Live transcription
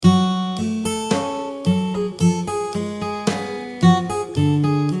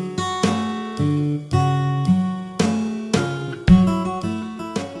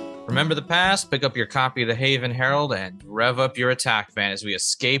Remember the past, pick up your copy of the Haven Herald, and rev up your attack van as we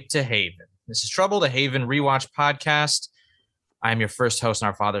escape to Haven. This is Trouble, the Haven Rewatch podcast. I am your first host in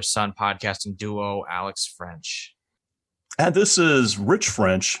our father-son podcasting duo, Alex French. And this is Rich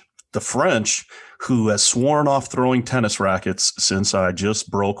French, the French, who has sworn off throwing tennis rackets since I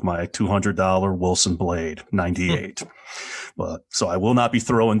just broke my $200 Wilson Blade 98. So I will not be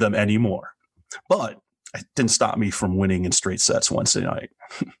throwing them anymore. But it didn't stop me from winning in straight sets Wednesday night.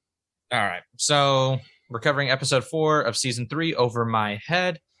 All right. So we're covering episode 4 of season 3, Over My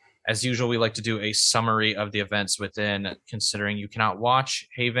Head. As usual, we like to do a summary of the events within, considering you cannot watch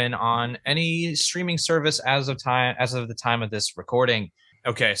Haven on any streaming service as of the time of this recording.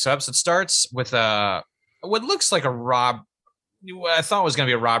 Okay, so episode starts with what looks like I thought it was going to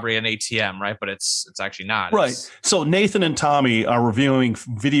be a robbery at an ATM, right? But it's actually not. Right. So Nathan and Tommy are reviewing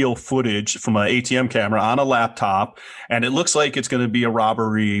video footage from an ATM camera on a laptop, and it looks like it's going to be a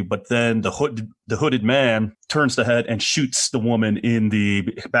robbery. But then the hooded man turns the head and shoots the woman in the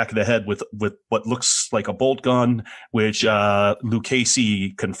back of the head with what looks like a bolt gun, which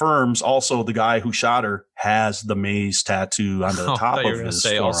Lucchese confirms. Also, the guy who shot her has the maze tattoo on the top of his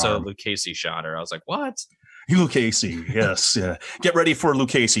forearm. Also, Lucchese shot her. I was like, what? Lucchese, yes. Yeah. Get ready for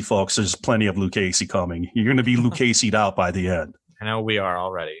Lucchese, folks. There's plenty of Lucchese coming. You're going to be Lucchesi'd out by the end. I know we are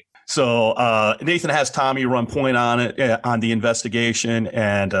already. So Nathan has Tommy run point on it on the investigation,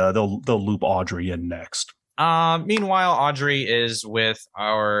 and they'll loop Audrey in next. Meanwhile, Audrey is with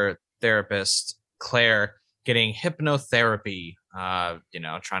our therapist, Claire, getting hypnotherapy,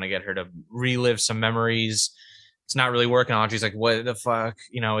 trying to get her to relive some memories. It's not really working. Audrey's like, what the fuck,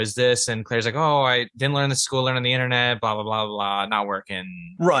 is this? And Claire's like, oh, I didn't learn this at school, learn on the internet, blah, blah, blah, blah, not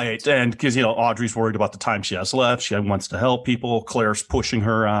working. Right. And because, Audrey's worried about the time she has left. She wants to help people. Claire's pushing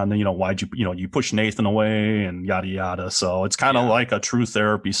her on, why'd you push Nathan away and yada, yada. So it's kind of like a true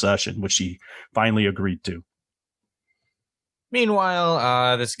therapy session, which she finally agreed to.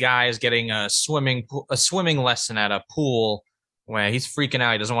 Meanwhile, this guy is getting a swimming lesson at a pool where he's freaking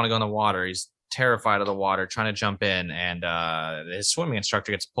out. He doesn't want to go in the water. He's terrified of the water, trying to jump in, and his swimming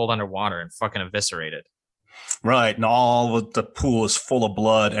instructor gets pulled underwater and fucking eviscerated. Right, and all of the pool is full of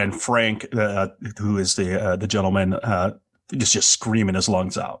blood, and Frank, who is the gentleman, is just screaming his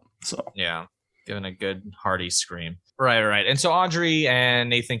lungs out. So yeah, giving a good hearty scream. Right. And so Audrey and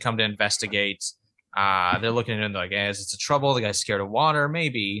Nathan come to investigate. They're looking at him like, is it trouble? The guy's scared of water,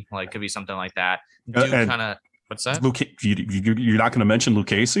 maybe. Like, could be something like that. Dude kind of. What's that? You're not going to mention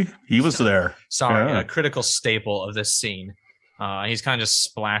Lucchese? He was there. Sorry, a critical staple of this scene. He's kind of just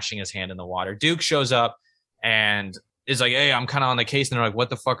splashing his hand in the water. Duke shows up and is like, hey, I'm kind of on the case. And they're like, what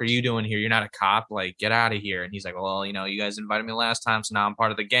the fuck are you doing here? You're not a cop. Like, get out of here. And he's like, well, you guys invited me last time, so now I'm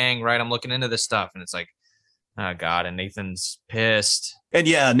part of the gang, right? I'm looking into this stuff. And it's like, oh, God. And Nathan's pissed. And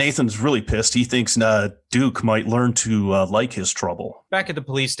yeah, Nathan's really pissed. He thinks Duke might learn to like his trouble. Back at the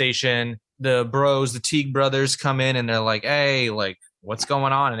police station, the Teague brothers come in and they're like, hey, like, what's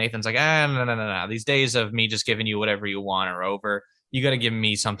going on? And Nathan's like, no. These days of me just giving you whatever you want are over. You got to give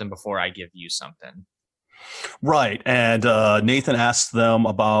me something before I give you something. Right. And Nathan asks them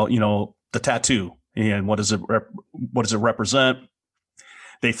about, the tattoo and what does it represent?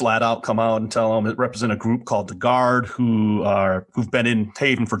 They flat out come out and tell them it represents a group called the Guard who've been in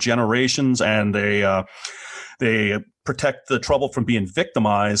Haven for generations, and they protect the trouble from being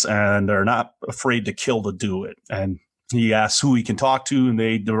victimized, and they're not afraid to kill to do it. And he asks who he can talk to, and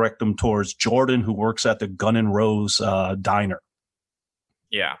they direct him towards Jordan, who works at the Gun and Rose diner.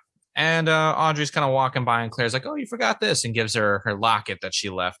 Yeah. And Audrey's kind of walking by, and Claire's like, oh, you forgot this, and gives her locket that she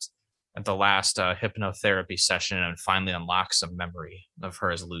left at the last hypnotherapy session, and finally unlocks a memory of her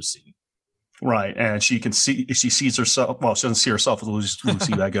as Lucy. Right. And she sees herself. Well, she doesn't see herself as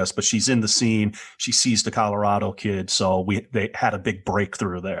Lucy, I guess, but she's in the scene. She sees the Colorado kid. So they had a big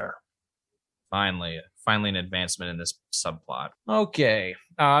breakthrough there. Finally an advancement in this subplot. Okay.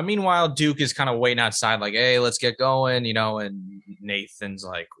 Meanwhile, Duke is kind of waiting outside like, hey, let's get going, and Nathan's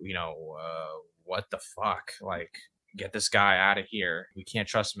like, what the fuck? Like, get this guy out of here. We can't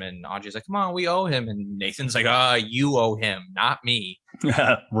trust him. And Audrey's like, come on, we owe him. And Nathan's like, you owe him, not me.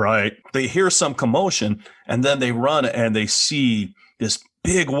 Right. They hear some commotion, and then they run and they see this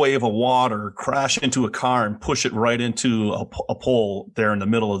big wave of water crash into a car and push it right into a pole there in the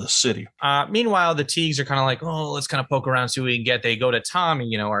middle of the city. Meanwhile, the Teagues are kind of like, oh, let's kind of poke around, see what we can get. They go to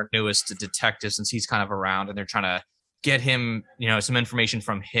Tommy, our newest detective, since he's kind of around, and they're trying to get him, some information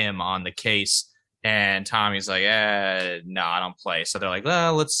from him on the case. And Tommy's like, no, I don't play. So they're like,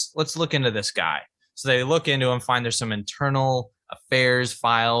 well, let's look into this guy. So they look into him, find there's some internal affairs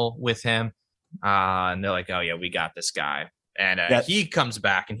file with him. And they're like, oh, yeah, we got this guy. And he comes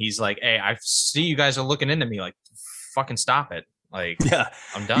back and he's like, hey, I see you guys are looking into me. Like, fucking stop it. Like, yeah,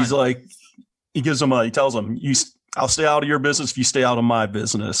 I'm done. He's like, he tells him, I'll stay out of your business if you stay out of my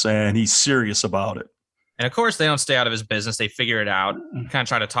business. And he's serious about it. And of course, they don't stay out of his business. They figure it out, kind of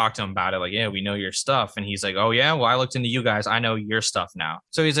try to talk to him about it. Like, yeah, we know your stuff. And he's like, oh, yeah, well, I looked into you guys. I know your stuff now.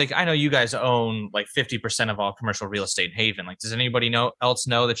 So he's like, I know you guys own like 50% of all commercial real estate in Haven. Like, does anybody else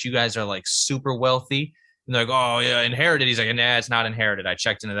know that you guys are like super wealthy? And they're like, oh, yeah, inherited. He's like, nah, it's not inherited. I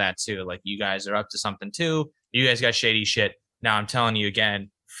checked into that too. Like, you guys are up to something too. You guys got shady shit. Now I'm telling you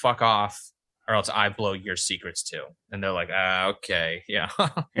again, fuck off, or else I blow your secrets too. And they're like, okay, yeah.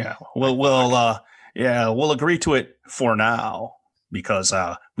 Yeah, we'll agree to it for now because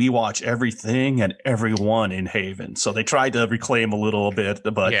we watch everything and everyone in Haven. So they tried to reclaim a little bit,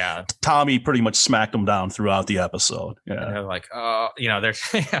 but yeah, Tommy pretty much smacked them down throughout the episode. Yeah, and they're like,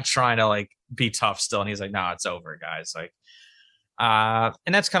 they're trying to like be tough still, and he's like, no, it's over, guys. Like,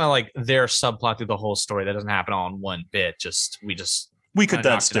 and that's kind of like their subplot through the whole story. That doesn't happen all in one bit. We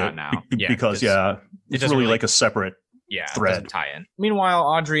condensed it now because it's really like a separate thread. Tie in. Meanwhile,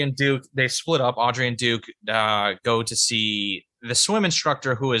 Audrey and Duke, they split up. Audrey and Duke go to see the swim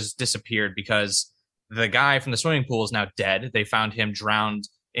instructor who has disappeared because the guy from the swimming pool is now dead. They found him drowned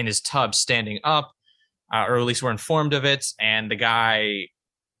in his tub standing up, or at least were informed of it. And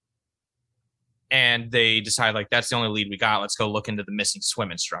they decide like that's the only lead we got. Let's go look into the missing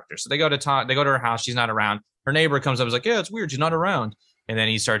swim instructor. So they go to her house. She's not around. Her neighbor comes up and is like, yeah, it's weird. She's not around. And then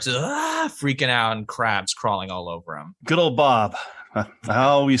he starts freaking out and crabs crawling all over him. Good old Bob. I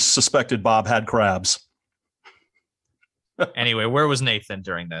always suspected Bob had crabs. Anyway, where was Nathan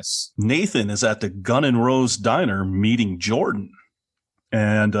during this? Nathan is at the Gun and Rose Diner meeting Jordan.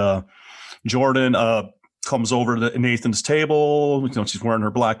 And Jordan comes over to Nathan's table. She's wearing her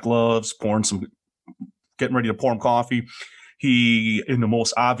black gloves, getting ready to pour him coffee. He, in the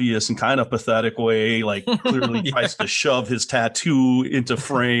most obvious and kind of pathetic way, like clearly tries to shove his tattoo into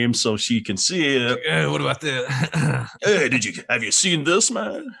frame so she can see it. Hey, what about that? Hey, have you seen this,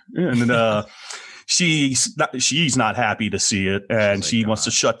 man? And she's not happy to see it, and she wants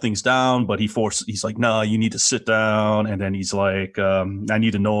to shut things down, but he's like, no, you need to sit down. And then he's like, I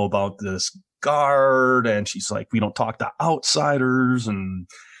need to know about this guard. And she's like, we don't talk to outsiders. And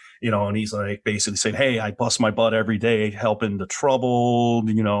and he's like basically saying, hey, I bust my butt every day helping the troubled.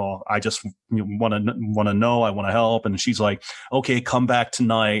 I just want to know. I want to help. And she's like, okay, come back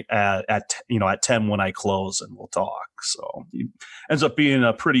tonight at 10 when I close and we'll talk. So it ends up being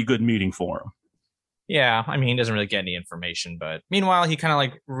a pretty good meeting for him. Yeah, I mean, he doesn't really get any information, but meanwhile, he kind of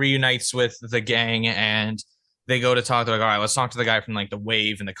like reunites with the gang and they go to talk. They're like, all right, let's talk to the guy from like the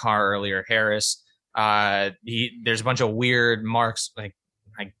wave in the car earlier, Harris. There's a bunch of weird marks, like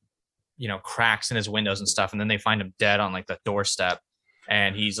cracks in his windows and stuff. And then they find him dead on like the doorstep.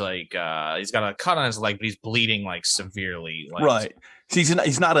 And he's like, he's got a cut on his leg, but he's bleeding like severely. Right.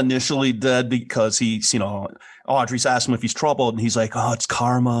 He's not initially dead because he's, Audrey's asked him if he's troubled. And he's like, oh, it's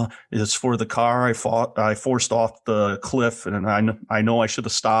karma. It's for the car I forced off the cliff. And I know I should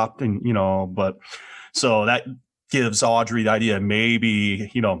have stopped. And, but so that gives Audrey the idea, maybe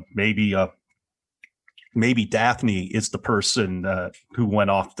Daphne is the person who went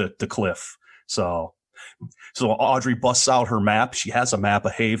off the cliff. So Audrey busts out her map. She has a map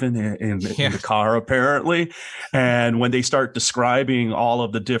of Haven in the car, apparently. And when they start describing all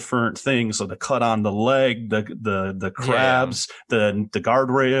of the different things, so the cut on the leg, the crabs, the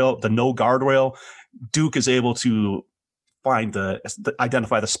guardrail, the no guardrail, Duke is able to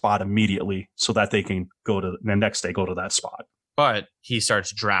identify the spot immediately so that they can go to the next day, go to that spot. But he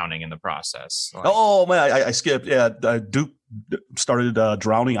starts drowning in the process. Oh man, I skipped. Yeah, Duke started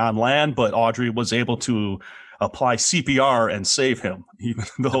drowning on land, but Audrey was able to apply CPR and save him, even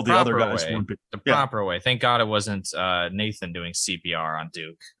though the other guys weren't. The proper way. Thank God it wasn't Nathan doing CPR on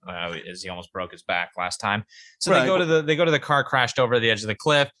Duke, as he almost broke his back last time. So right. They go to the car crashed over the edge of the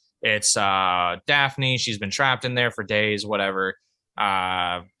cliff. It's Daphne. She's been trapped in there for days. Whatever.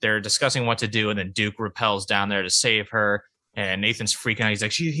 They're discussing what to do, and then Duke rappels down there to save her. And Nathan's freaking out. He's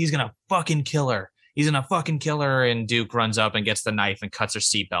like, he's going to fucking kill her. He's going to fucking kill her. And Duke runs up and gets the knife and cuts her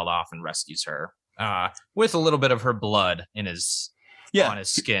seatbelt off and rescues her with a little bit of her blood on his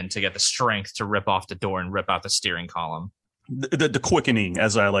skin to get the strength to rip off the door and rip out the steering column. The quickening,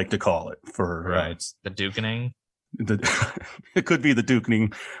 as I like to call it. The dukening. It could be the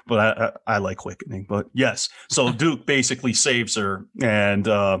dukening, but I like quickening. But yes, so Duke basically saves her. And,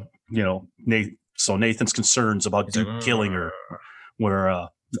 So Nathan's concerns about Duke killing her were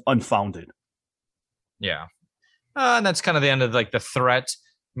unfounded. Yeah. And that's kind of the end of like the threat.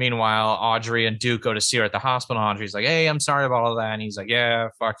 Meanwhile, Audrey and Duke go to see her at the hospital. Audrey's like, "Hey, I'm sorry about all that," and he's like, "Yeah,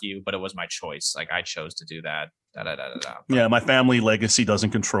 fuck you, but it was my choice. Like I chose to do that." Da, da, da, da, da. Yeah, my family legacy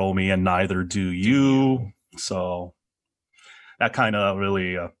doesn't control me, and neither do you. So that kind of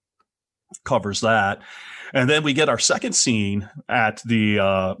really covers that. And then we get our second scene at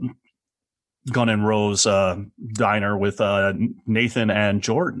the Gun and Rose diner with Nathan and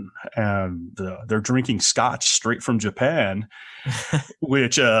Jordan, and they're drinking scotch straight from Japan,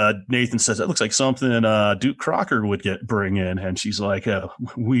 which Nathan says it looks like something Duke Crocker would bring in, and she's like,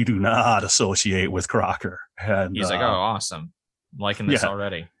 "We do not associate with Crocker." And he's like, "Oh, awesome, I'm liking this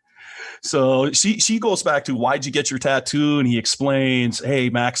already." So she goes back to, "Why'd you get your tattoo?" And he explains, "Hey,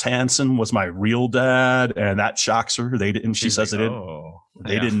 Max Hansen was my real dad," and that shocks her. They didn't. She says like,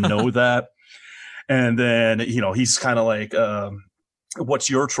 they didn't know that. And then, he's kind of like, "What's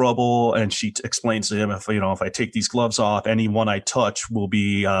your trouble?" And she explains to him, if I take these gloves off, anyone I touch will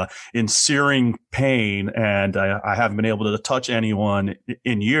be in searing pain. And I haven't been able to touch anyone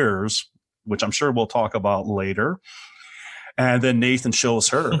in years, which I'm sure we'll talk about later. And then Nathan shows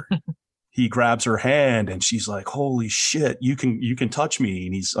her. He grabs her hand and she's like, "Holy shit, you can touch me."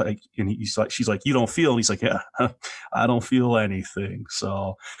 And he's like, she's like, "You don't feel?" And he's like, "Yeah, I don't feel anything."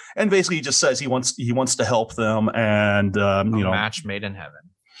 So, and basically he just says he wants to help them, and match made in heaven.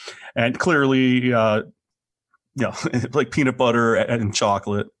 And clearly, like peanut butter and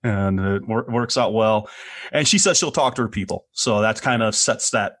chocolate, and it works out well. And she says she'll talk to her people. So that kind of sets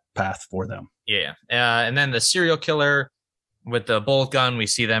that path for them. Yeah. And then the serial killer with the bolt gun, we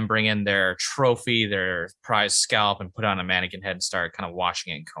see them bring in their trophy, their prize scalp, and put on a mannequin head and start kind of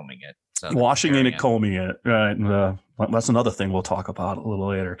washing it and combing it. So washing it and combing it. Right. And, that's another thing we'll talk about a little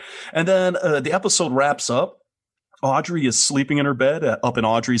later. And then the episode wraps up. Audrey is sleeping in her bed up in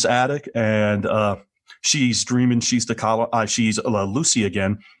Audrey's attic, and she's dreaming she's Lucy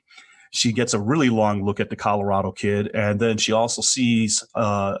again. She gets a really long look at the Colorado kid, and then she also sees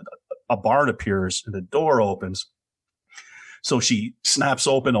a barn appears and the door opens. So she snaps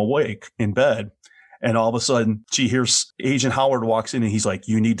open awake in bed, and all of a sudden she hears Agent Howard walks in, and he's like,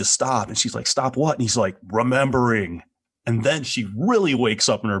 "You need to stop." And she's like, "Stop what?" And he's like, "Remembering." And then she really wakes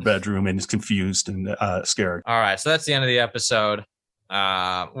up in her bedroom and is confused and scared. All right. So that's the end of the episode.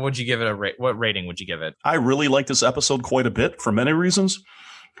 Would you give it what rating would you give it? I really like this episode quite a bit for many reasons,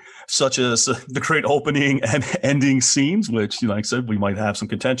 such as the great opening and ending scenes, which, like I said, we might have some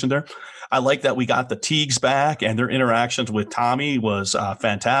contention there. I like that we got the Teagues back, and their interactions with Tommy was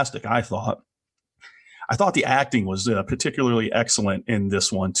fantastic, I thought. I thought the acting was particularly excellent in this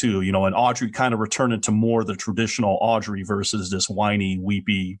one, too. And Audrey kind of returned to more the traditional Audrey versus this whiny,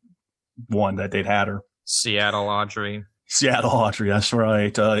 weepy one that they'd had her. Seattle Audrey, that's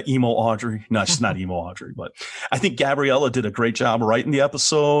right. Emo Audrey. No, she's not emo Audrey, but I think Gabriella did a great job writing the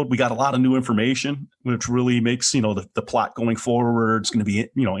episode. We got a lot of new information, which really makes, the plot going forward. It's going to be,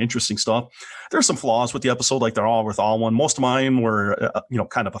 interesting stuff. There's some flaws with the episode, like there are with all one. Most of mine were,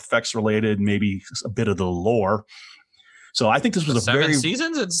 kind of effects related, maybe a bit of the lore. So I think this was a 7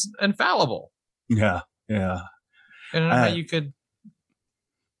 seasons. It's infallible. Yeah. I don't know how you could.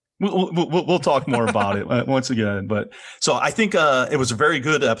 We'll talk more about it once again. But so I think it was a very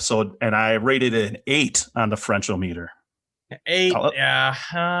good episode, and I rated it an 8 on the Frenchometer. 8, yeah.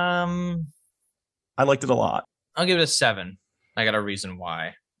 I liked it a lot. I'll give it a 7. I got a reason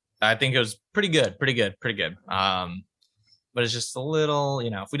why. I think it was pretty good. But it's just a little,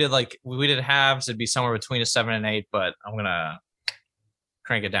 if we did halves, it'd be somewhere between a 7 and 8. But I'm gonna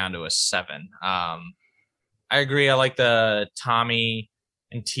crank it down to a 7. I agree. I like the Tommy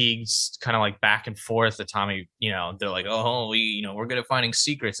and Teagues kind of like back and forth. The Tommy, they're like, "Oh, we're good at finding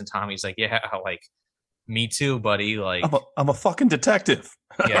secrets," and Tommy's like, "Yeah, like me too, buddy. Like I'm a fucking detective."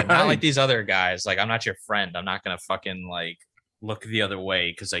 Yeah, not like these other guys. Like I'm not your friend. I'm not gonna fucking like look the other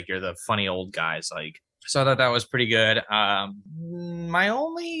way because like you're the funny old guys. Like, so I thought that was pretty good. I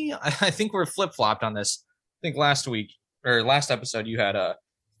think we're flip flopped on this. I think last episode you had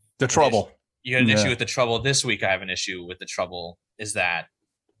the trouble. You had an issue with the trouble. This week I have an issue with the trouble. Is that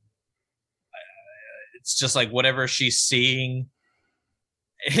it's just like whatever she's seeing.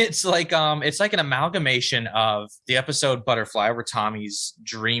 It's like an amalgamation of the episode Butterfly, where Tommy's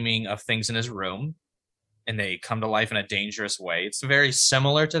dreaming of things in his room and they come to life in a dangerous way. It's very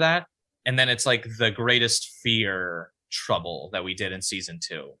similar to that. And then it's like the greatest fear trouble that we did in season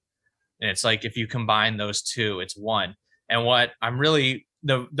 2. And it's like, if you combine those two, it's one. And what I'm really,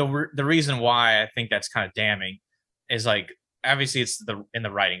 the reason why I think that's kind of damning is like, obviously it's in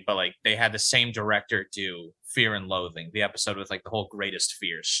the writing, but like they had the same director do Fear and Loathing, the episode with like the whole greatest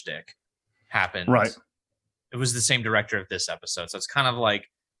fear shtick happened. Right. It was the same director of this episode. So it's kind of like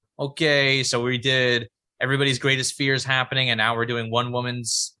okay, so we did everybody's greatest fears happening, and now we're doing one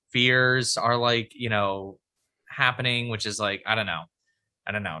woman's fears are like, happening, which is like, I don't know.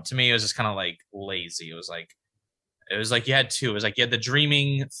 I don't know. To me, it was just kind of like lazy. It was like you had two. It was like you had the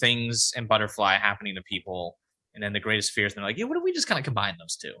dreaming things and butterfly happening to people, and then the greatest fears. And they're like, yeah, what if we just kind of combine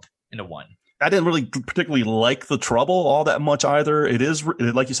those two into one? I didn't really particularly like the trouble all that much either. It is,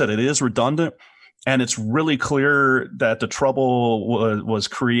 like you said, it is redundant. And it's really clear that the trouble was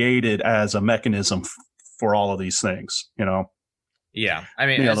created as a mechanism for all of these things, Yeah. I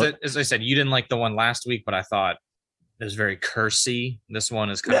mean, as I said, you didn't like the one last week, but I thought it was very cursy. This one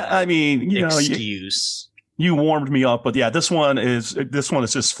is kind of I mean, excuse. You warmed me up, but yeah, this one is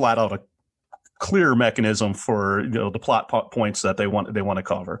just flat out a clear mechanism for the plot points that they want to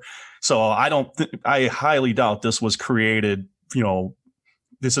cover. So I highly doubt this was created.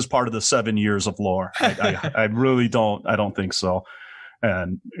 This is part of the 7 years of lore. I really don't. I don't think so.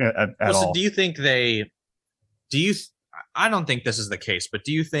 And at all. Do you think I don't think this is the case, but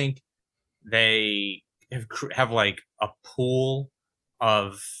do you think they have like a pool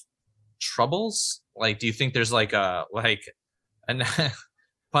of troubles? Like, do you think there's like and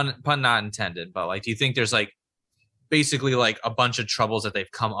pun not intended, but like, do you think there's like basically like a bunch of troubles that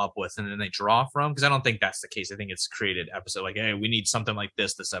they've come up with and then they draw from? Because I don't think that's the case. I think it's created episode like, hey, we need something like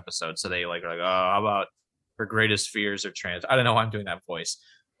this episode. So they like are like, oh, how about her greatest fears are trans? I don't know why I'm doing that voice,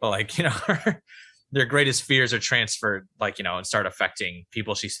 but like, their greatest fears are transferred, like, and start affecting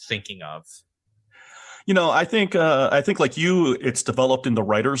people she's thinking of. I think like you, it's developed in the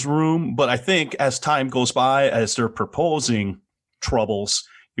writer's room, but I think as time goes by, as they're proposing troubles,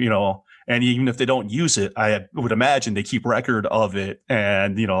 and even if they don't use it, I would imagine they keep record of it.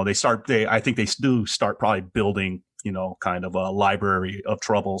 And, I think they do start probably building, kind of a library of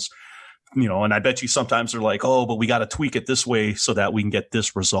troubles, and I bet you sometimes they're like, oh, but we got to tweak it this way so that we can get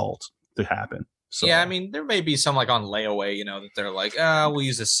this result to happen. So, yeah, I mean, there may be some like on layaway, that they're like, we'll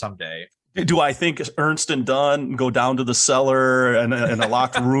use this someday. Do I think Ernst and Dunn go down to the cellar and in a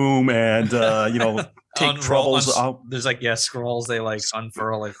locked room and take troubles out? There's like scrolls they like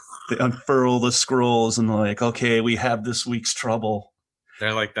unfurl, like they unfurl the scrolls and like, okay, we have this week's trouble.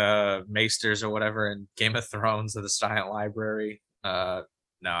 They're like the maesters or whatever in Game of Thrones of the Silent Library. No,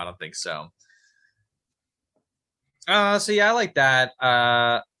 I don't think so. So yeah, I like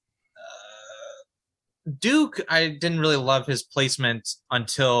that. Duke, I didn't really love his placement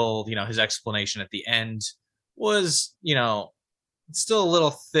until, his explanation at the end was, still a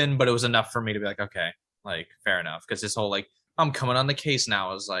little thin, but it was enough for me to be like, okay, like, fair enough. Because this whole, like, I'm coming on the case now,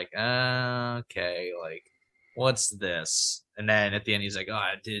 I was like, okay, like, what's this? And then at the end, he's like, oh,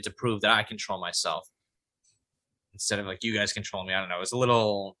 I did it to prove that I control myself. Instead of, like, you guys control me. I don't know. It was a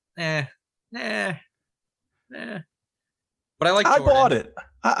little, But I like Jordan. I bought it.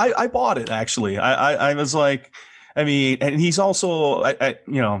 I bought it, actually. I was like, I mean, and he's also, I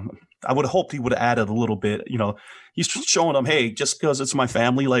would have hoped he would have added a little bit, he's showing them, hey, just because it's my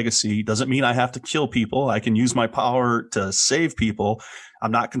family legacy doesn't mean I have to kill people. I can use my power to save people.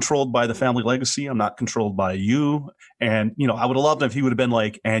 I'm not controlled by the family legacy. I'm not controlled by you. And, I would have loved if he would have been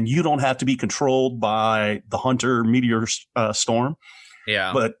like, and you don't have to be controlled by the Hunter meteor storm.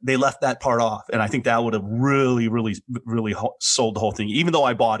 Yeah. But they left that part off. And I think that would have really, really, really sold the whole thing, even though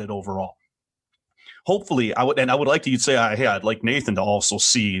I bought it overall. Hopefully, I would like to say, hey, I'd like Nathan to also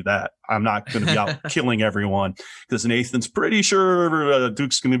see that I'm not going to be out killing everyone, because Nathan's pretty sure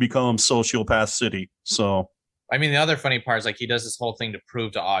Duke's going to become sociopath city. So, I mean, the other funny part is like he does this whole thing to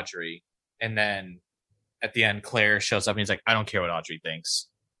prove to Audrey, and then at the end, Claire shows up and he's like, I don't care what Audrey thinks.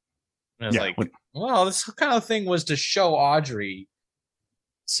 And I was well, this kind of thing was to show Audrey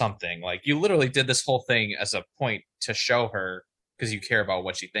something. Like, you literally did this whole thing as a point to show her because you care about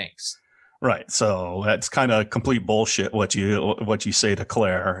what she thinks. Right. So that's kind of complete bullshit what you say to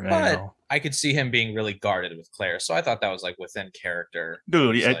Claire. But I could see him being really guarded with Claire. So I thought that was like within character.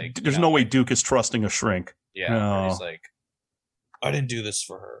 Dude, there's no way Duke is trusting a shrink. Yeah. No. He's like, I didn't do this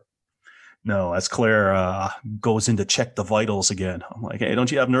for her. No, as Claire goes in to check the vitals again. I'm like, hey,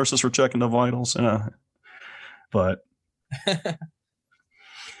 don't you have nurses for checking the vitals? But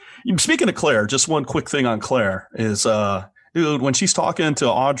speaking of Claire, just one quick thing on Claire is, dude, when she's talking to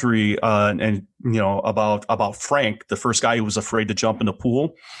Audrey and about Frank, the first guy who was afraid to jump in the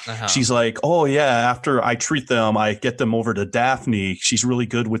pool, she's like, oh yeah, after I treat them, I get them over to Daphne. She's really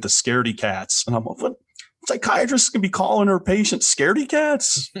good with the scaredy cats. And I'm like, what? Psychiatrists can be calling her patients scaredy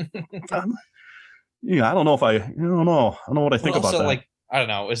cats? I don't know I don't know what I think about that. Like, I don't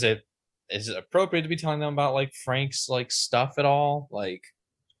know. Is it appropriate to be telling them about like Frank's like stuff at all? Like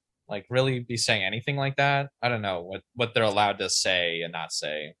really be saying anything like that? I don't know what they're allowed to say and not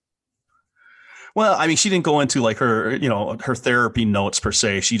say. Well, I mean, she didn't go into like her, her therapy notes per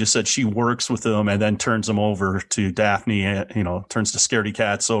se. She just said she works with them and then turns them over to Daphne. Turns the scaredy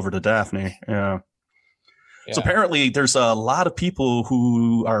cats over to Daphne. Yeah. So Yeah. apparently, there's a lot of people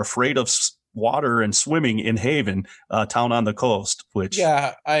who are afraid of water and swimming in Haven, town on the coast. Which,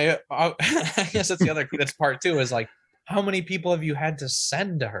 Yeah, I guess that's the other that's part two is like, how many people have you had to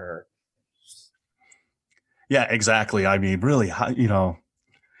send to her? yeah, exactly. I mean, really,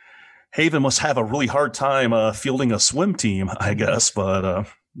 Haven must have a really hard time fielding a swim team, I guess. But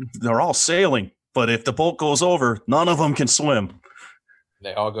they're all sailing. But if the boat goes over, none of them can swim.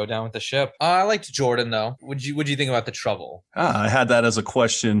 They all go down with the ship. I liked Jordan though. Would you think about the trouble? I had that as a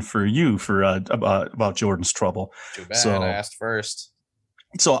question for you for about Jordan's trouble. Too bad So I asked first.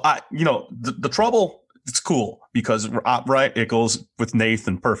 So the trouble, it's cool because right, it goes with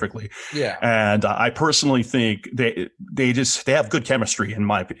Nathan perfectly. Yeah. And I personally think they have good chemistry.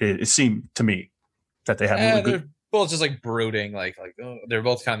 It seemed to me that they have really They're good. both just like brooding, like oh, they're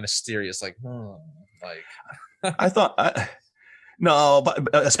both kind of mysterious, like like I thought. No, but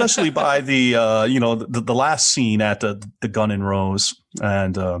especially by the the last scene at the Gun and Rose,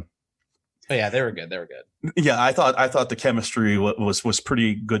 and oh yeah, they were good. They were good. yeah, I thought the chemistry was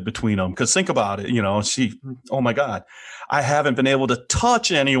pretty good between them. Because think about it, oh my God, I haven't been able to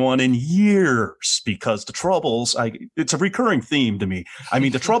touch anyone in years because the troubles. It's a recurring theme to me. I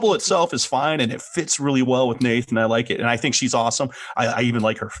mean, the trouble itself is fine and it fits really well with Nathan. I like it, and I think she's awesome. I even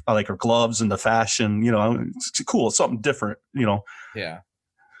like her. I like her gloves and the fashion. It's cool. It's something different. Yeah.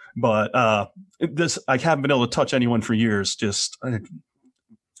 But this, I haven't been able to touch anyone for years. Just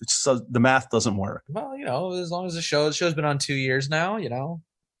it's the math doesn't work. Well, as long as the show's been on 2 years now,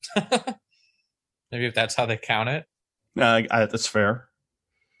 maybe if that's how they count it. That's fair.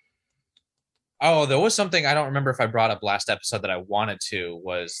 Oh, there was something I don't remember if I brought up last episode that I wanted to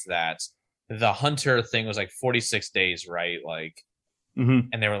was that the Hunter thing was like 46 days, right? Like, Mm-hmm.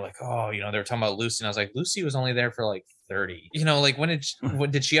 and they were like, oh, they were talking about Lucy, and I was like, Lucy was only there for like 30. Like when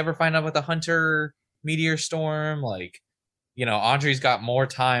did she ever find out about the Hunter meteor storm? Like, Audrey's got more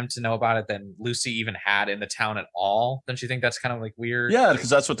time to know about it than Lucy even had in the town at all. Don't you think that's kind of like weird? Yeah, because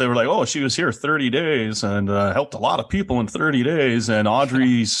that's what they were like. Oh, she was here 30 days and helped a lot of people in 30 days. And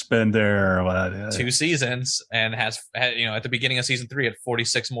Audrey's been there 2 seasons and has at the beginning of season 3 had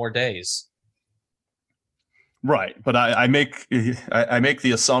 46 more days. Right, but I make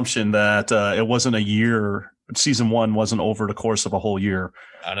the assumption that it wasn't a year. Season 1 wasn't over the course of a whole year.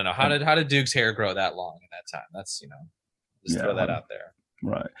 I don't know how did Duke's hair grow that long in that time? That's just throw that out there.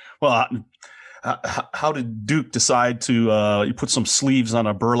 Right. Well, how did Duke decide to put some sleeves on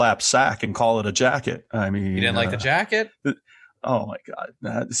a burlap sack and call it a jacket? I mean, you didn't like the jacket? Oh my God,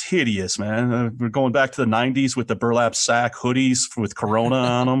 that's hideous, man! We're going back to the '90s with the burlap sack hoodies with Corona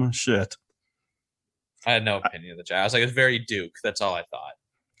on them. Shit. I had no opinion of the jacket. I was like, it's very Duke. That's all I thought.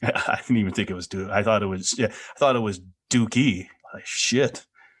 I didn't even think it was Duke. I thought it was Dookie. Like shit.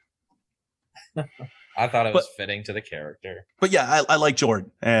 I thought it was fitting to the character. But yeah, I like Jordan,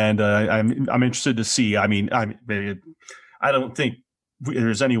 and I'm interested to see. I mean, I don't think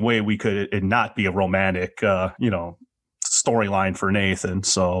there's any way we could it not be a romantic, storyline for Nathan.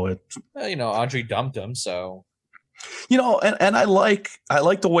 So Audrey dumped him, so. And I like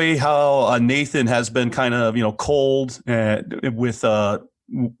the way how Nathan has been kind of cold with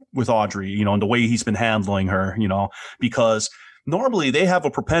Audrey, and the way he's been handling her, because normally they have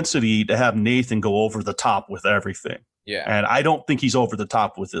a propensity to have Nathan go over the top with everything. Yeah. And I don't think he's over the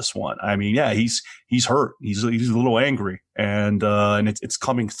top with this one. I mean, yeah, he's hurt. He's a little angry, and it's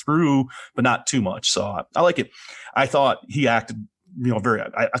coming through, but not too much. So I like it. I thought he acted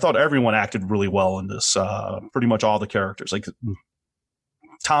I thought everyone acted really well in this. Pretty much all the characters, like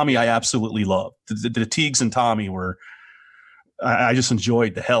Tommy, I absolutely loved. The Teagues and Tommy were. I just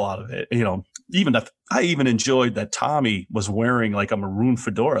enjoyed the hell out of it. I even enjoyed that Tommy was wearing like a maroon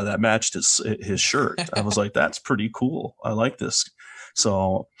fedora that matched his shirt. I was like, that's pretty cool. I like this.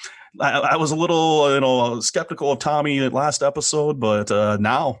 So I was a little, skeptical of Tommy last episode, but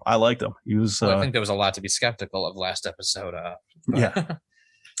now I liked him. He was. I think there was a lot to be skeptical of last episode. Yeah,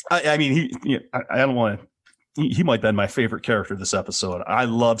 I mean, I don't want to. He might have been my favorite character this episode. I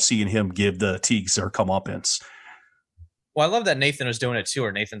love seeing him give the Teagues their comeuppance. Well, I love that Nathan was doing it too.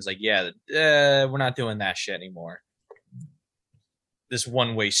 Or Nathan's like, yeah, we're not doing that shit anymore. This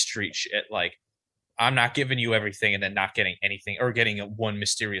one-way street shit, like. I'm not giving you everything and then not getting anything or getting one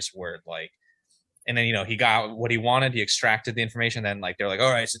mysterious word. Like, and then, he got what he wanted. He extracted the information. Then they're like,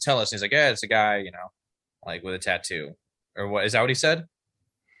 all right, so tell us. And he's like, yeah, it's a guy, like with a tattoo or what is that what he said?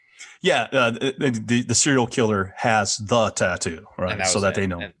 Yeah, the serial killer has the tattoo, right? So that they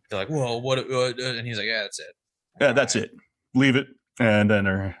know. And they're like, "Whoa, what?" And he's like, "Yeah, that's it. Yeah, that's it. Leave it." And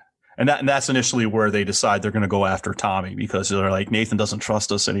then and that's initially where they decide they're going to go after Tommy, because they're like, Nathan doesn't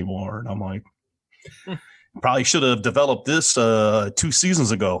trust us anymore. And I'm like, probably should have developed this 2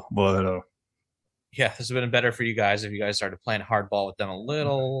 seasons ago, but Yeah, this would have been better for you guys if you guys started playing hardball with them a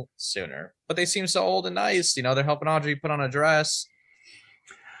little sooner. But they seem so old and nice. They're helping Audrey put on a dress.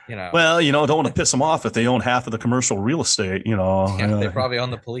 Well, don't want to piss them off if they own half of the commercial real estate. Yeah, they probably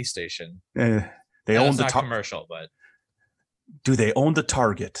own the police station. They own the commercial, but do they own the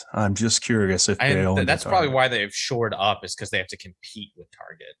Target? I'm just curious if they own. That's probably why they've shored up, is because they have to compete with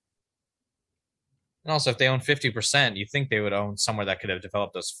Target. And also, if they own 50%, you think they would own somewhere that could have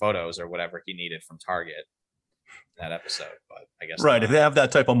developed those photos or whatever he needed from Target in that episode. But I guess right. If they have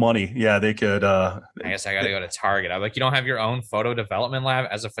that type of money, yeah, they could. I guess I got to go to Target. I'm like, you don't have your own photo development lab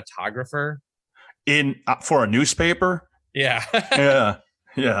as a photographer for a newspaper? Yeah.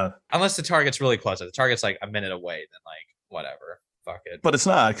 Yeah. Unless the Target's really close. If the Target's like a minute away, then like whatever. Fuck it. But it's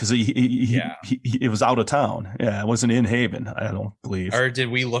not, because it was out of town. Yeah, it wasn't in Haven, I don't believe. Or did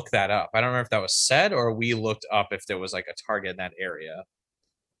we look that up? I don't remember if that was said, or we looked up if there was like a Target in that area.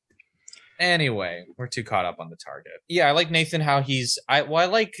 Anyway, we're too caught up on the Target. Yeah, I like Nathan, how I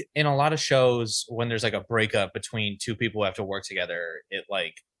like in a lot of shows when there's like a breakup between two people who have to work together, it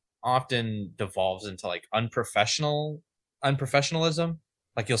like often devolves into like unprofessionalism.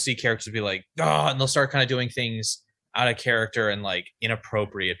 Like you'll see characters be like, oh, and they'll start kind of doing things out of character and like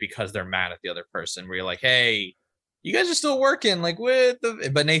inappropriate because they're mad at the other person, where you're like, hey, you guys are still working like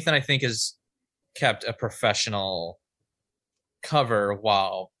but Nathan, I think, has kept a professional cover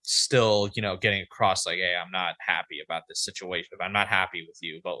while still, getting across like, hey, I'm not happy about this situation. I'm not happy with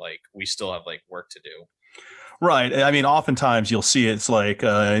you, but like we still have like work to do. Right. I mean, oftentimes you'll see it's like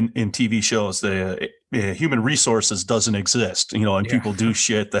in TV shows, the human resources doesn't exist, and people do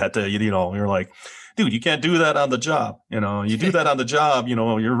shit that, you're like, dude, you can't do that on the job. You do that on the job,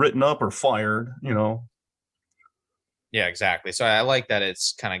 you're written up or fired, Yeah, exactly. So I like that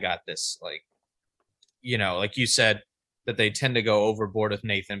it's kind of got this like, like you said, that they tend to go overboard with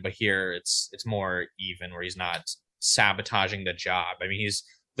Nathan, but here it's more even, where he's not sabotaging the job. I mean, he's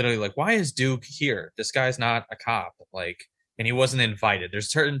literally like, why is Duke here? This guy's not a cop. Like, and he wasn't invited.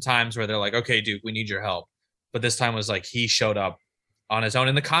 There's certain times where they're like, okay, Duke, we need your help. But this time was like, he showed up on his own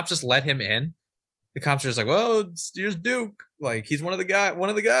and the cops just let him in. The cops are just like, well, here's Duke. Like, he's one of the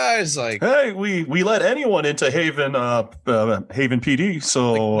guys. Like, hey, we let anyone into Haven PD.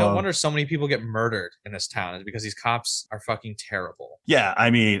 So like, no wonder so many people get murdered in this town, is because these cops are fucking terrible. Yeah, I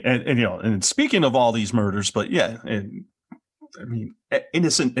mean, and speaking of all these murders, but yeah, and I mean,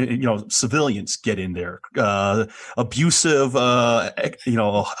 innocent, civilians get in there. Abusive,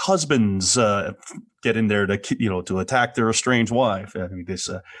 husbands get in there to attack their estranged wife. I mean, this.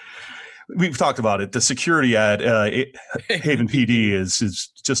 We've talked about it. The security at Haven PD is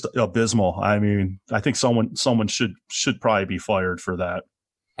just abysmal. I mean, I think someone should probably be fired for that.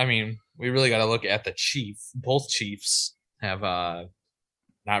 I mean, we really got to look at the chief. Both chiefs have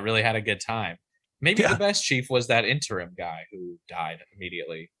not really had a good time. Maybe the best chief was that interim guy who died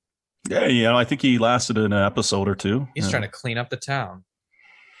immediately. Yeah, I think he lasted an episode or two. He's trying to clean up the town.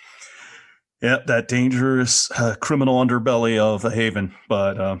 Yeah, that dangerous criminal underbelly of Haven,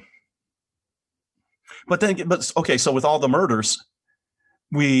 but okay. So with all the murders,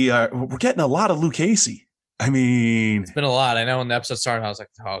 we're getting a lot of Lucchese. I mean, it's been a lot. I know when the episode started, I was like,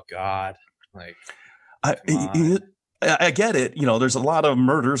 oh God, like. I get it. There's a lot of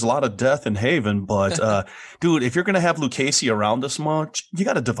murders, a lot of death in Haven, but dude, if you're going to have Lucchese around this much, you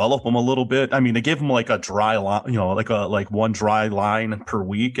got to develop them a little bit. I mean, they give them like a dry line, like one dry line per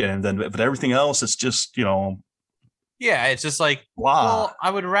week. And then, but everything else, it's just, yeah, it's just like, blah. Well,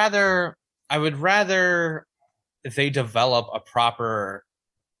 I would rather if they develop a proper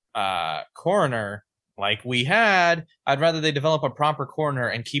coroner like we had. I'd rather they develop a proper coroner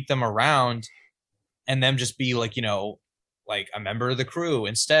and keep them around and them just be like, like a member of the crew.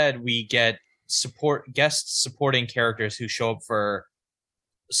 Instead, we get guest supporting characters who show up for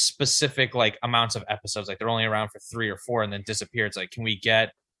specific like amounts of episodes. Like they're only around for 3 or 4 and then disappear. It's like, can we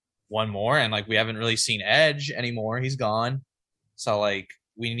get one more? And like, we haven't really seen Edge anymore. He's gone. So like,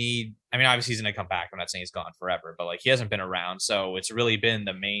 we need, I mean, obviously he's going to come back. I'm not saying he's gone forever, but like he hasn't been around. So it's really been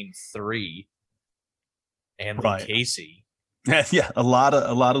the main 3 and Lucchese. Yeah, a lot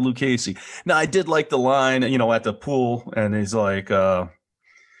of Lucchese. Now, I did like the line, at the pool, and he's like, yeah,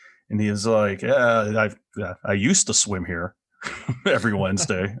 I used to swim here every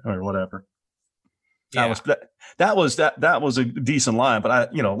Wednesday or whatever. Yeah. That was a decent line,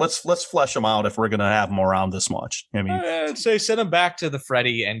 but let's flesh them out if we're gonna have them around this much. I mean, So send him back to the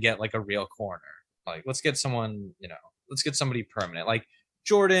Freddy and get like a real corner. Like, let's get someone, let's get somebody permanent. Like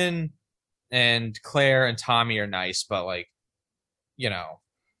Jordan and Claire and Tommy are nice, but like, we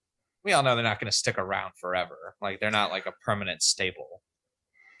all know they're not going to stick around forever. Like, they're not like a permanent staple.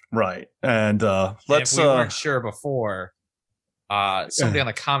 Right. And if we weren't sure before, somebody on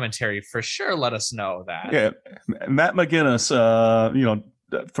the commentary for sure let us know that. Yeah, Matt McGinnis,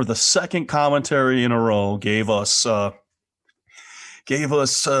 for the second commentary in a row, gave us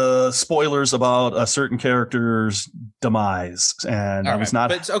spoilers about a certain character's demise, and I was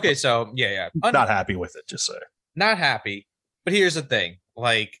not. But okay, so yeah, not happy with it. Just say not happy. But here's the thing,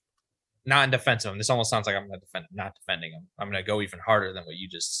 like, not in defense of him. This almost sounds like I'm not defending him. I'm going to go even harder than what you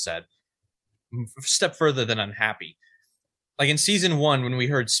just said. A step further than unhappy. Like in season 1, when we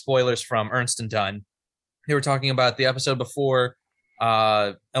heard spoilers from Ernst and Dunn, they were talking about the episode before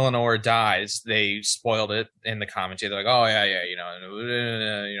Eleanor dies. They spoiled it in the commentary. They're like, oh yeah,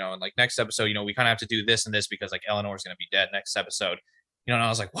 and like next episode, we kind of have to do this and this because like Eleanor's going to be dead next episode. And I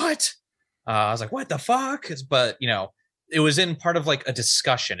was like, what? I was like, what the fuck? But it was in part of like a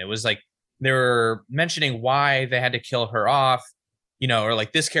discussion. It was like they were mentioning why they had to kill her off, or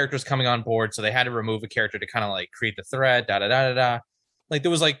like this character was coming on board, so they had to remove a character to kind of like create the thread. Like there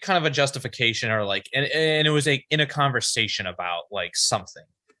was like kind of a justification, or like, and it was in a conversation about like something.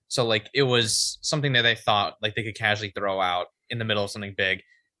 So like it was something that they thought like they could casually throw out in the middle of something big.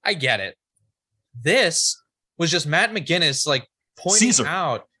 I get it. This was just Matt McGinnis like pointing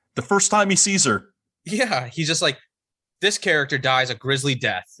out the first time he sees her. Yeah, he's just like, this character dies a grisly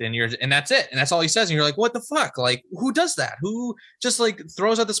death, and that's it, and that's all he says, and you're like, what the fuck? Like, who does that? Who just like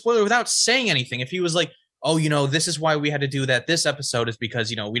throws out the spoiler without saying anything? If he was like, oh, this is why we had to do that this episode is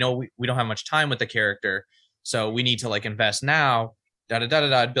because we know we don't have much time with the character, so we need to like invest now.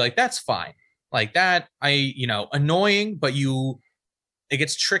 I'd be like, that's fine. Like that, annoying, but it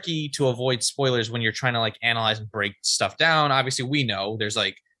gets tricky to avoid spoilers when you're trying to like analyze and break stuff down. Obviously, we know there's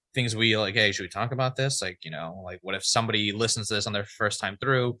like things we like, hey, should we talk about this? Like, like what if somebody listens to this on their first time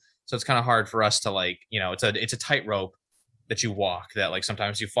through? So it's kind of hard for us to like, it's a tightrope that you walk that like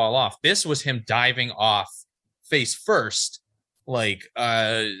sometimes you fall off. This was him diving off face first. Like,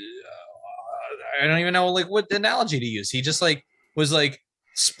 I don't even know like what analogy to use. He just like was like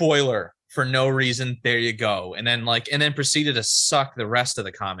spoiler for no reason. There you go. And then proceeded to suck the rest of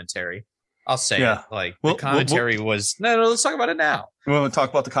the commentary. I'll say it. Like the commentary was no. Let's talk about it now. We want to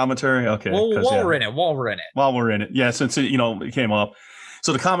talk about the commentary. Okay. While we're in it. Yeah. Since it came up.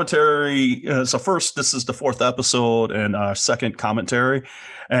 So the commentary. So first, this is the 4th episode and our second commentary,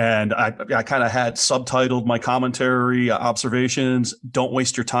 and I kind of had subtitled my commentary observations. Don't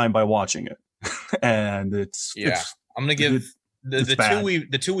waste your time by watching it. And I'm gonna give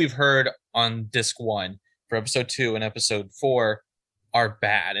the two we've heard on disc 1 for episode 2 and episode 4 are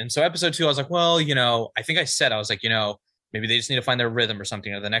bad. And so episode 2, I was like, well, I think I said, I was like, maybe they just need to find their rhythm or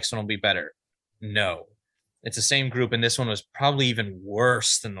something, or the next one will be better. No, it's the same group. And this one was probably even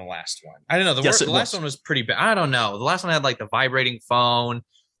worse than the last one. I don't know. The last one was pretty bad. I don't know. The last one had like the vibrating phone,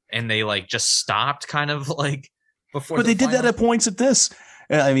 and they like just stopped kind of like before. But they did that at points at this.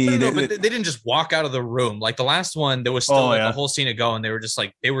 I mean, but they didn't just walk out of the room. Like the last one, there was still a whole scene to go, and they were just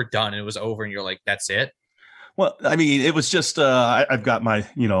like, they were done, and it was over, and you're like, that's it. Well, I mean, it was just I've got my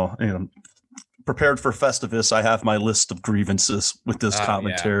prepared for Festivus. I have my list of grievances with this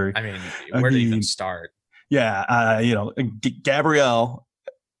commentary. Yeah. I mean, where to even start? Yeah, Gabrielle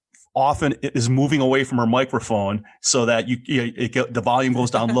often is moving away from her microphone so that the volume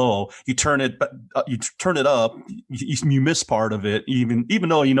goes down low. You turn it up. You miss part of it, even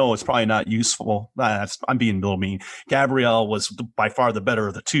though it's probably not useful. I'm being a little mean. Gabrielle was by far the better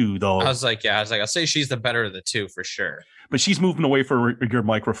of the two, though. I was like, I'll say she's the better of the two for sure. But she's moving away from your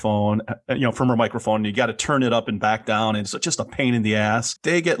microphone, from her microphone. You got to turn it up and back down. And it's just a pain in the ass.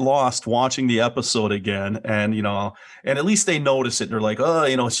 They get lost watching the episode again. And, and at least they notice it. They're like, oh,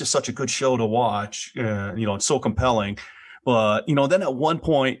 it's just such a good show to watch. It's so compelling. But, then at one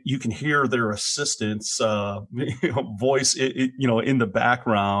point you can hear their assistant's voice, in the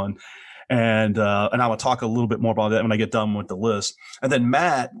background. And I will talk a little bit more about that when I get done with the list. And then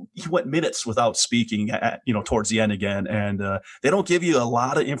Matt, he went minutes without speaking, towards the end again. And they don't give you a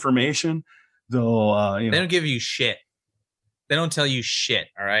lot of information, though. They don't give you shit. They don't tell you shit.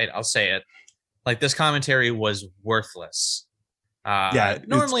 All right, I'll say it. Like this commentary was worthless.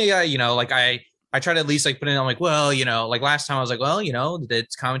 Normally, I try to at least like put in. I'm like, well, like last time I was like, well,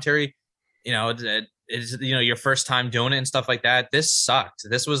 it's commentary. It's your first time doing it and stuff like that. This sucked.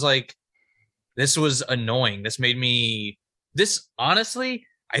 This was like. This was annoying. This honestly,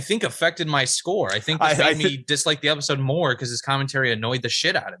 I think affected my score. I think this made me dislike the episode more because his commentary annoyed the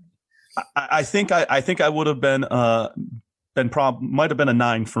shit out of me. I think I would have been might have been a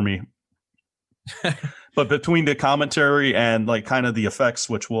 9 for me. But between the commentary and like kind of the effects,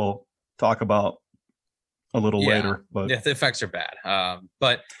 which we'll talk about a little later, but yeah, the effects are bad.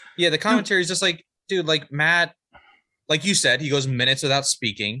 But yeah, the commentary is just like, dude, like Matt, like you said, he goes minutes without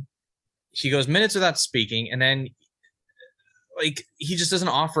speaking. And then like he just doesn't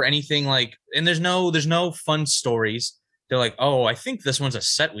offer anything. Like, and there's no fun stories. They're like, oh, I think this one's a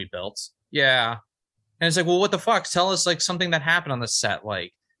set we built. Yeah, and it's like, well, what the fuck? Tell us like something that happened on the set,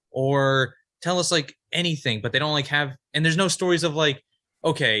 like, or tell us like anything. But they don't like have, and there's no stories of like,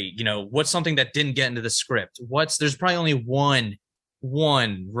 okay, you know, what's something that didn't get into the script? There's probably only one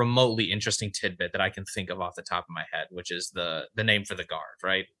remotely interesting tidbit that I can think of off the top of my head, which is the name for the guard,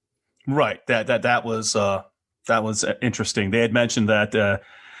 right? Right. That was interesting. They had mentioned that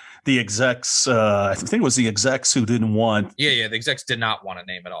the execs, I think it was the execs who didn't want. Yeah. The execs did not want a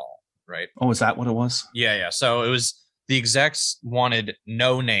name at all, right? Oh, is that what it was? Yeah. So it was the execs wanted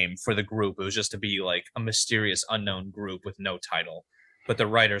no name for the group. It was just to be like a mysterious unknown group with no title. But the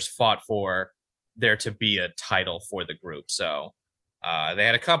writers fought for there to be a title for the group. So they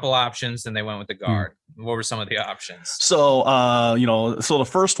had a couple options, and they went with the guard. What were some of the options? So, so the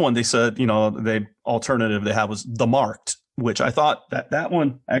first one they said, the alternative they had was the Marked, which I thought that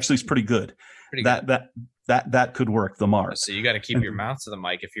one actually is pretty good. That could work. The Marked. So you got to keep your mouth to the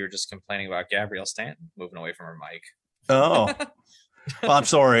mic if you're just complaining about Gabrielle Stanton moving away from her mic. Oh, well, I'm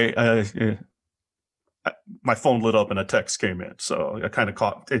sorry. My phone lit up and a text came in, so I kind of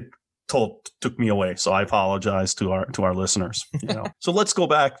caught it. Took me away, so I apologize to our listeners. So let's go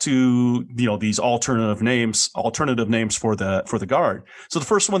back to these alternative names for the guard. So the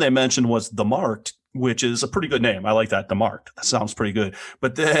first one they mentioned was the Marked, which is a pretty good name. I like that, the Marked. That sounds pretty good.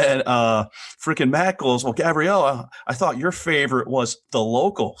 But then freaking Matt goes, well, Gabrielle, I thought your favorite was the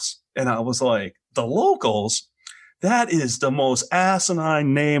Locals, and I was like, the Locals. That is the most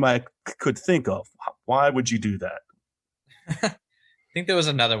asinine name I could think of. Why would you do that? I think there was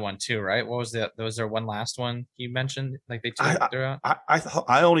another one too, right? What was that? Was there one last one you mentioned? Like they threw out?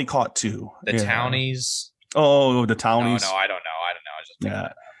 I only caught 2. The Townies. Oh, the Townies. No, I don't know. I just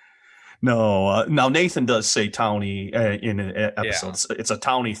that. No, now Nathan does say Townie in an episode. Yeah. It's a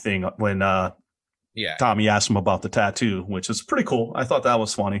Townie thing when Tommy asked him about the tattoo, which is pretty cool. I thought that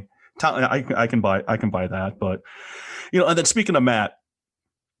was funny. I can buy that, but and then speaking of Matt,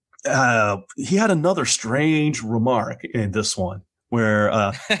 he had another strange remark in this one where,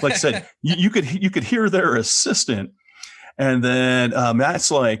 like I said, you could hear their assistant, and then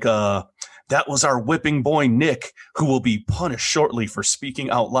Matt's like, "That was our whipping boy Nick, who will be punished shortly for speaking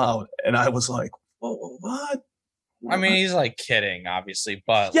out loud." And I was like, "What?" I mean, he's like kidding, obviously,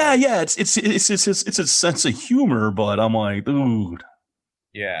 but yeah, it's a sense of humor, but I'm like, dude.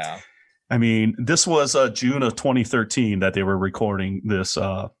 Yeah. I mean, this was June of 2013 that they were recording this.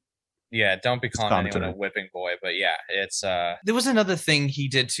 Yeah, don't be calling anyone a whipping boy, but yeah, it's there was another thing he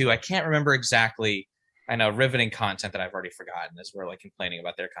did too. I can't remember exactly. I know riveting content that I've already forgotten as we're like complaining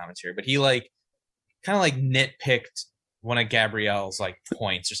about their commentary, but he like kind of like nitpicked one of Gabrielle's like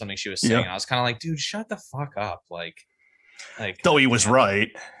points or something she was saying. I was kind of like, dude, shut the fuck up. Like though he was right.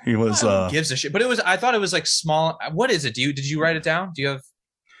 He was who gives a shit. But I thought it was like small. What is it? Did you write it down? Do you have?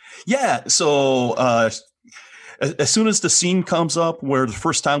 Yeah. So as soon as the scene comes up where the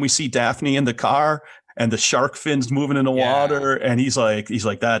first time we see Daphne in the car and the shark fins moving in the water, and he's like,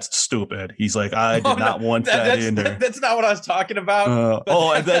 that's stupid. He's like, I did not want that in there. That's not what I was talking about.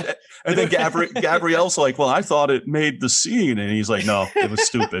 And then Gabrielle's like, well, I thought it made the scene, and he's like, no, it was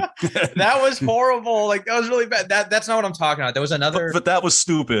stupid. That was horrible. Like that was really bad. That's not what I'm talking about. There was another, but that was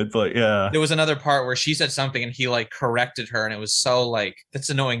stupid. But yeah, there was another part where she said something and he like corrected her, and it was so like that's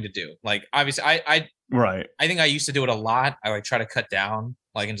annoying to do. Like obviously, right. I think I used to do it a lot. I like try to cut down,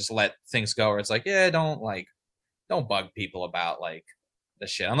 like, and just let things go. Where it's like, yeah, don't bug people about like the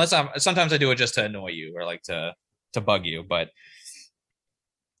shit. Sometimes I do it just to annoy you or like to bug you. But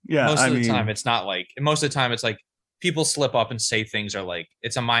yeah, most of the time it's not like. Most of the time it's like people slip up and say things are like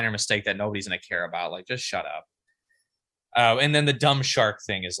it's a minor mistake that nobody's gonna care about. Like just shut up. And then the dumb shark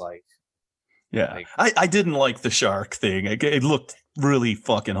thing is like. Yeah, like, I didn't like the shark thing. It looked really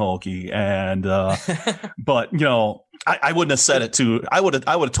fucking hokey, and but I wouldn't have said it to. I would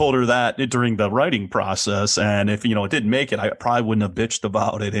have told her that during the writing process, and if it didn't make it, I probably wouldn't have bitched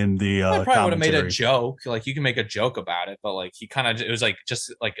about it in the. I probably would have made a joke. Like you can make a joke about it, but like it was like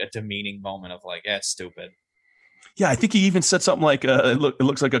just like a demeaning moment of like, yeah, it's stupid. Yeah, I think he even said something like, it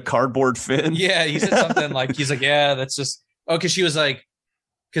looks like a cardboard fin. Yeah, he said something like, he's like, yeah, that's just, oh, because she was like,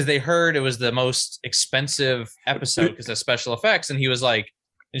 because they heard it was the most expensive episode because of special effects. And he was like,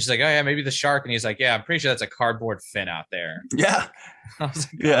 and she's like, oh, yeah, maybe the shark. And he's like, yeah, I'm pretty sure that's a cardboard fin out there. Yeah. I was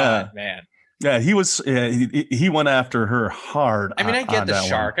like, yeah, man. Yeah, he was. He went after her hard. I mean, I get the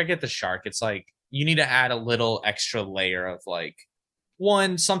shark. I get the shark. It's like you need to add a little extra layer of like,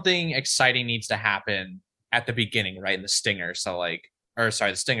 one, something exciting needs to happen at the beginning, right? In the stinger. So like, or sorry,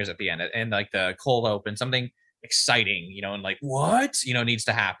 the stinger's at the end, and like the cold open, something exciting, and like what, needs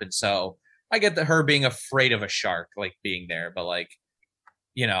to happen. So I get that her being afraid of a shark, like being there, but like,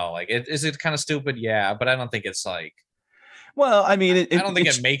 like, is it kind of stupid? Yeah, but I don't think it's like. Well, I mean, I don't think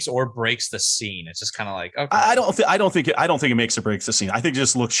it makes or breaks the scene. It's just kind of like, okay. I don't think it makes or breaks the scene. I think it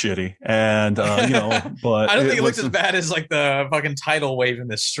just looks shitty, and but I don't think it looks as bad as like the fucking tidal wave in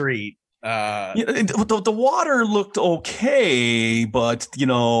the street. The water looked okay, but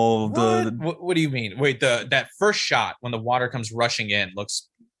what do you mean? Wait, that first shot when the water comes rushing in looks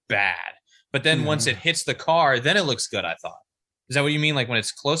bad, but then once it hits the car, then it looks good. I thought. Is that what you mean? Like when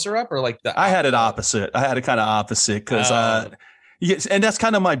it's closer up, or like the? I had it opposite. I had it kind of opposite because, yes, and that's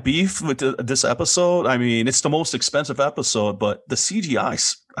kind of my beef with this episode. I mean, it's the most expensive episode, but the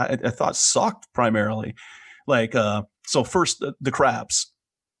CGI I thought sucked primarily. Like, so first the crabs.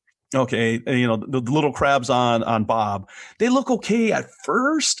 Okay, the little crabs on Bob, they look okay at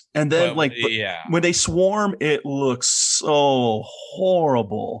first, and then when they swarm, it looks so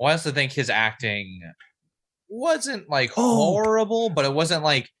horrible. Well, I also think his acting wasn't like horrible, but it wasn't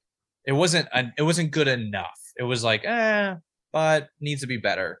like it wasn't good enough. It was like, but needs to be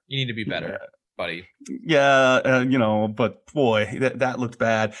better. You need to be better, buddy. Yeah, but boy, that looked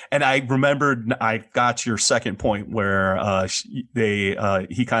bad. And I remembered, I got your second point where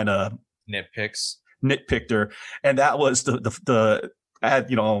he kind of nitpicked her, and that was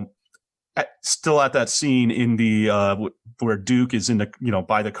still at that scene in the where Duke is in the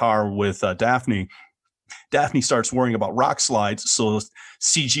by the car with Daphne. Daphne starts worrying about rock slides, so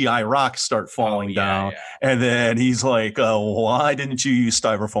CGI rocks start falling down. Yeah. And then he's like, why didn't you use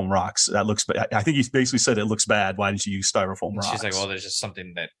styrofoam rocks? That looks bad. I think he basically said it looks bad. Why didn't you use styrofoam rocks? She's like, well, there's just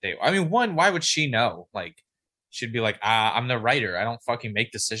something that why would she know? Like, she'd be like, I'm the writer. I don't fucking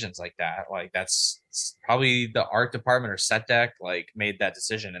make decisions like that. Like, that's probably the art department or set deck, like, made that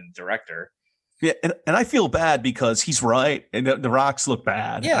decision, and the director. Yeah, and I feel bad because he's right, and the rocks look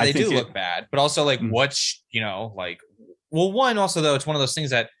bad. Yeah, they do look bad, but also like one, also though, it's one of those things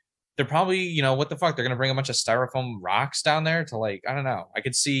that they're probably, what the fuck, they're gonna bring a bunch of styrofoam rocks down there to, like, I don't know. I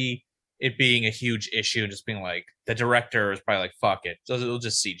could see it being a huge issue and just being like, the director is probably like, fuck it, so we'll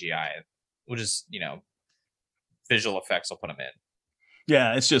just CGI it. We'll just visual effects will put them in.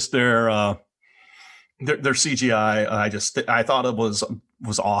 Yeah, it's just their CGI. I thought it was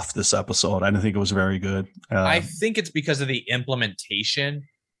off this episode. I didn't think it was very good. I think it's because of the implementation.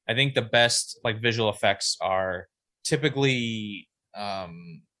 I think the best like visual effects are typically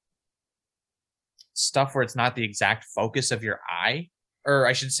stuff where it's not the exact focus of your eye, or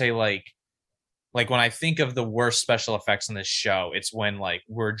I should say like when I think of the worst special effects in this show, it's when like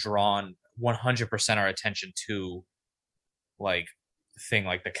we're drawn 100% our attention to like thing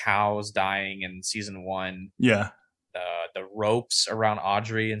like the cows dying in season 1. Yeah. The ropes around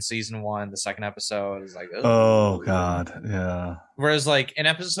Audrey in season 1, the second episode is like, oh god, yeah. Whereas like in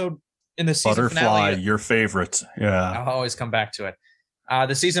the season Butterfly finale, your favorite, yeah, I'll always come back to it.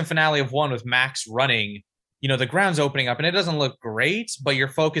 The season finale of 1 with Max running, the ground's opening up and it doesn't look great, but your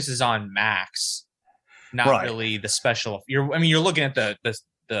focus is on Max, not really the special. You're looking at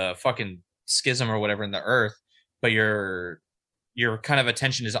the fucking schism or whatever in the earth, but your kind of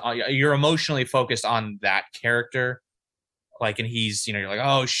attention is on, you're emotionally focused on that character. Like, and he's, you're like,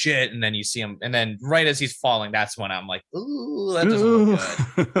 oh shit. And then you see him. And then right as he's falling, that's when I'm like, ooh, that doesn't look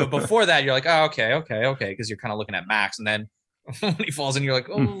good. But before that, you're like, oh, okay. Cause you're kind of looking at Max. And then when he falls in, you're like,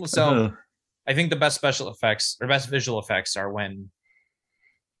 oh, so I think the best special effects or best visual effects are when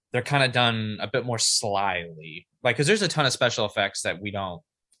they're kind of done a bit more slyly. Like, cause there's a ton of special effects that we don't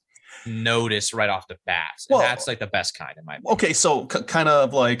notice right off the bat, and that's like the best kind in my opinion. Okay, so kind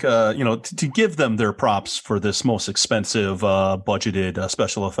of like to give them their props for this most expensive budgeted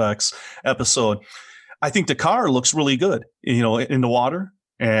special effects episode, I think the car looks really good, in the water,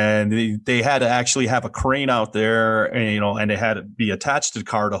 and they had to actually have a crane out there, and they had to be attached to the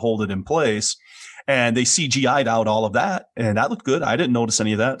car to hold it in place, and they CGI'd out all of that, and that looked good. I didn't notice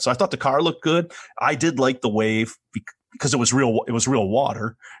any of that, so I thought the car looked good. I did like the wave because it was real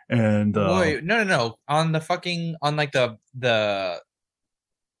water. And wait, no, on the fucking, on like the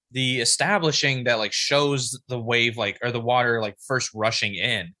the establishing that like shows the wave like or the water like first rushing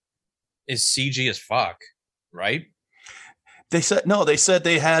in is CG as fuck, right? They said no. They said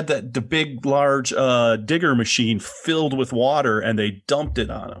they had the big, large digger machine filled with water, and they dumped it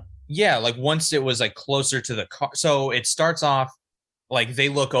on him. Yeah, like once it was like closer to the car. So it starts off like they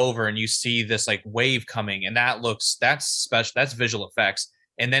look over and you see this like wave coming, and that's special. That's visual effects.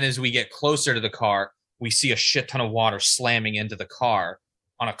 And then as we get closer to the car, we see a shit ton of water slamming into the car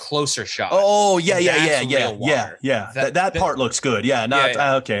on a closer shot. Oh yeah. That part looks good. Yeah, not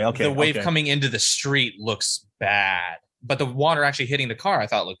okay. The wave coming into the street looks bad, but the water actually hitting the car I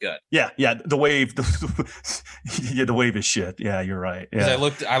thought looked good. Yeah. The wave, the wave is shit. Yeah, you're right. Yeah.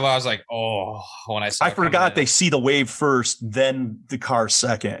 I was like, oh, when I saw. I forgot they see the wave first, then the car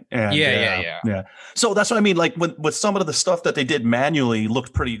second. And yeah. So that's what I mean. Like with some of the stuff that they did manually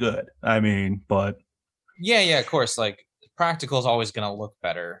looked pretty good. I mean, but yeah, of course, like. Practical is always going to look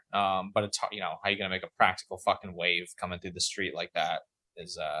better, but it's how you going to make a practical fucking wave coming through the street like that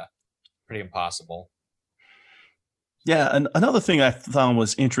is pretty impossible. Yeah, and another thing I found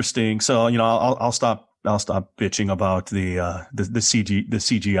was interesting. So I'll stop bitching about the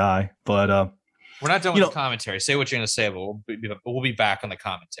CGI, but we're not done with the commentary. Say what you're going to say, but we'll be back on the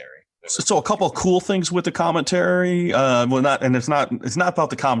commentary. So a couple of cool things with the commentary. It's not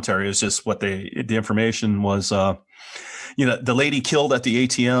about the commentary. It's just what the information was. The lady killed at the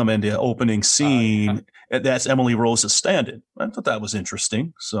ATM in the opening scene. That's Emily Rose's stand-in. I thought that was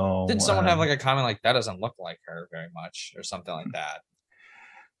interesting. So did someone have like a comment like that doesn't look like her very much or something like that?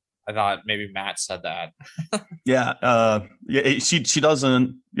 I thought maybe Matt said that. She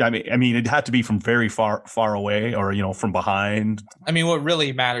doesn't. I mean, it had to be from very far away or from behind. I mean, what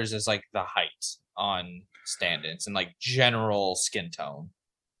really matters is like the height on stand-ins and like general skin tone.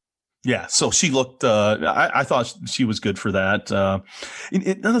 Yeah, so she looked. I thought she was good for that.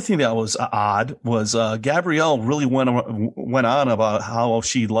 Another thing that was odd was Gabrielle really went on about how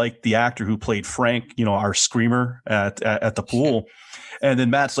she liked the actor who played Frank, our screamer at the pool, and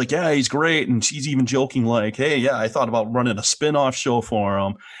then Matt's like, "Yeah, he's great," and she's even joking like, "Hey, yeah, I thought about running a spin-off show for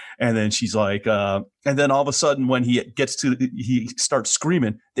him," and then she's like, and then all of a sudden when he starts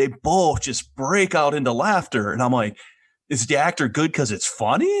screaming, they both just break out into laughter, and I'm like. Is the actor good because it's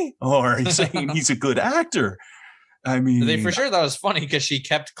funny, or he's saying he's a good actor? I mean, they for sure that was funny because she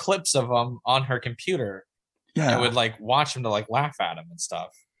kept clips of him on her computer. Yeah, and would like watch him to like laugh at him and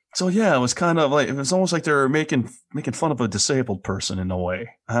stuff. So yeah, it was kind of like it was almost like they were making fun of a disabled person in a way.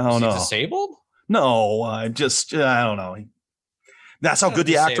 I don't know. Disabled? No, I don't know. That's how good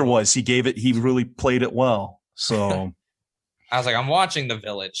the actor was. He really played it well. So. I was like, I'm watching The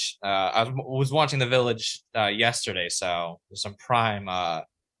Village. I was watching The Village yesterday, so there's some prime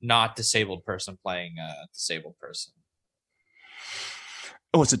not disabled person playing a disabled person.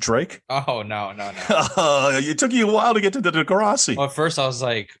 Oh, is it Drake? Oh, no. It took you a while to get to the Degrassi. Well, at first I was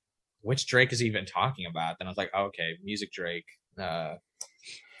like, which Drake is he even talking about? Then I was like, oh, okay, music Drake.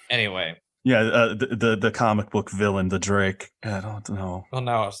 Anyway. Yeah, the comic book villain, the Drake. I don't know. Well,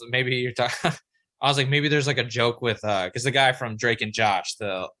 no, so maybe you're talking... I was like, maybe there's like a joke with because the guy from Drake and Josh,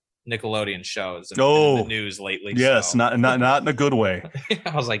 the Nickelodeon shows, in the news lately. Yes, so. not in a good way.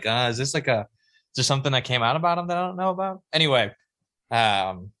 I was like, is there something that came out about him that I don't know about? Anyway,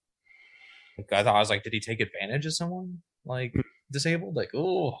 I was like, did he take advantage of someone like disabled? Like,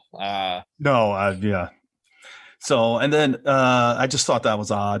 yeah. So, and then I just thought that was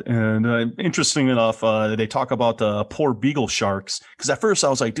odd. And interesting enough, they talk about the poor beagle sharks. Because at first I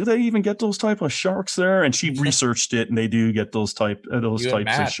was like, do they even get those type of sharks there? And she researched it, and they do get those types of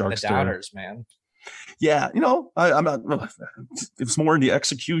sharks the doubters, there. Man. Yeah, I'm not. It's more in the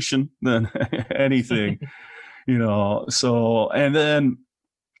execution than anything, So, and then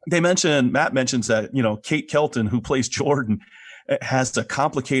Matt mentions that Kate Kelton, who plays Jordan, has a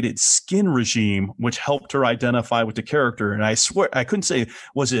complicated skin regime which helped her identify with the character. And I swear I couldn't say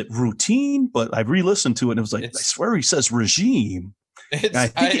was it routine, but I re-listened to it and it was like I swear he says regime.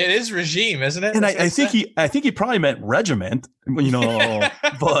 It is regime, isn't it? And I think he probably meant regiment, but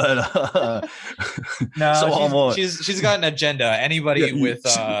no, so she's got an agenda. Anybody with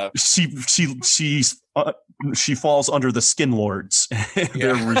she falls under the skin lords,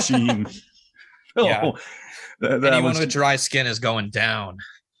 their regime. Yeah. Anyone with dry skin is going down.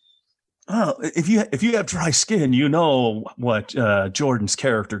 Oh, if you have dry skin, you know what Jordan's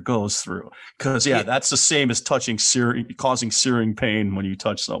character goes through. Because that's the same as causing searing pain when you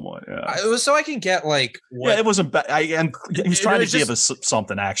touch someone. Yeah. It was so I can get like. What, it wasn't bad. He's trying to give us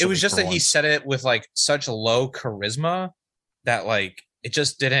something. Actually, it was just that he said it with like such low charisma that like it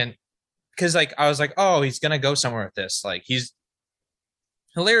just didn't. Because like I was like, oh, he's gonna go somewhere with this. Like he's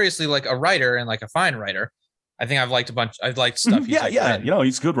hilariously like a writer and like a fine writer. I think I've liked stuff he's like yeah. written. You know,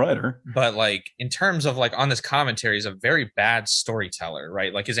 he's a good writer. But like in terms of like on this commentary, he's a very bad storyteller,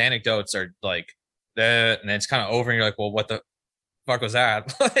 right? Like his anecdotes are like and then it's kind of over and you're like, well, what the fuck was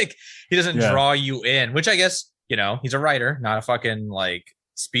that? Like he doesn't draw you in, which I guess, you know, he's a writer, not a fucking like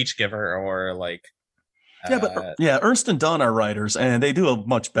speech giver or like Ernst and Dunn are writers and they do a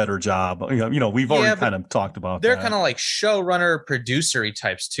much better job. You know, we've already kind of talked about they're kind of like showrunner producery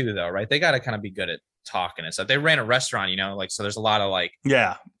types too, though, right? They got to kind of be good at talking and stuff. They ran a restaurant, you know, like, so there's a lot of like you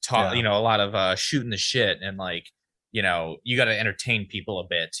know, a lot of shooting the shit and like, you know, you got to entertain people a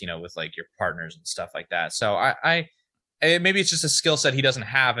bit, you know, with like your partners and stuff like that. So I maybe it's just a skill set he doesn't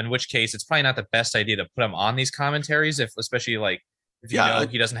have, in which case it's probably not the best idea to put him on these commentaries, if especially like if you know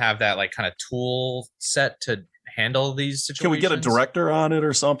he doesn't have that like kind of tool set to handle these situations. Can we get a director on it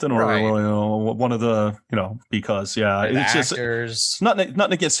or something, or you know, one of the, you know, because it's actors. Just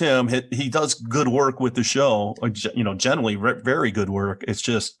nothing against him. He does good work with the show, you know, generally very good work. It's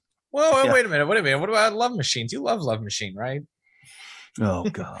just wait a minute. What about Love Machines? You love Love Machine, right? Oh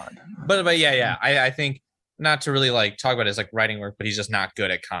God. but I think, not to really like talk about his like writing work, but he's just not good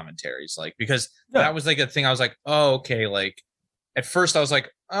at commentaries, like, because that was like a thing I was like, oh, okay, like at first I was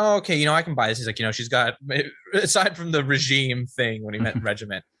like, oh, okay, you know, I can buy this. He's like, you know, she's got, aside from the regime thing when he met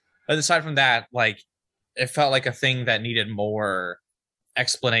Regiment, aside from that, like it felt like a thing that needed more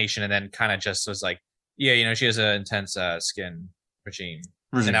explanation, and then kind of just was like, yeah, you know, she has an intense skin regime,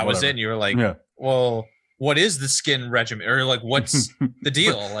 and that was it. And you were like, well, what is the skin regimen, or like what's the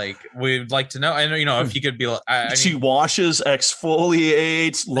deal? Like, we'd like to know. I know, you know, if you could be like, she washes,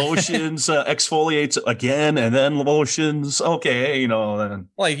 exfoliates, lotions, exfoliates again, and then lotions. Okay, you know, then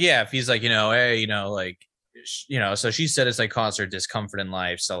like, yeah, if he's like, you know, hey, you know, like, you know, so she said it's like caused her discomfort in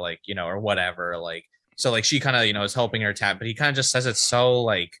life, so like, you know, or whatever, like, so like she kind of, you know, is helping her tap, but he kind of just says it so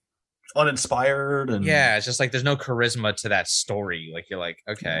like uninspired, and it's just like there's no charisma to that story. Like, you're like,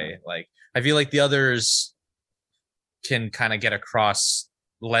 okay, like I feel like the others can kind of get across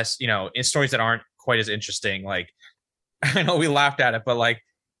less, you know, in stories that aren't quite as interesting. Like, I know we laughed at it, but like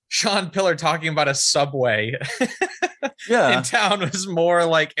Sean Pillar talking about a subway in town was more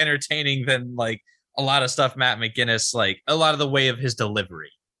like entertaining than like a lot of stuff Matt McGinnis, like a lot of the way of his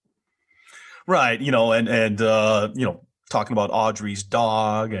delivery. Right. You know, and you know, talking about Audrey's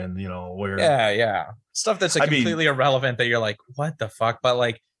dog and, you know, where. Stuff that's like completely irrelevant that you're like, what the fuck? But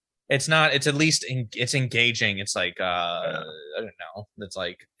like, it's not, it's at least it's engaging. It's like, I don't know. It's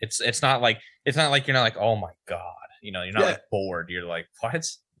like, it's not like you're not like, oh my God, you know, you're not like bored. You're like, what?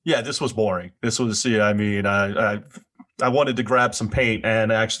 Yeah, this was boring. This was, I mean, I wanted to grab some paint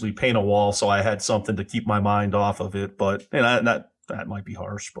and actually paint a wall, so I had something to keep my mind off of it. But, and that might be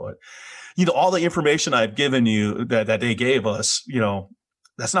harsh, but, you know, all the information I've given you that they gave us, you know,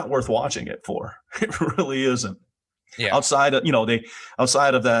 that's not worth watching it for. It really isn't. Yeah. Outside of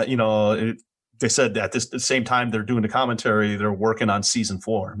that, you know, they said that at the same time they're doing the commentary, they're working on season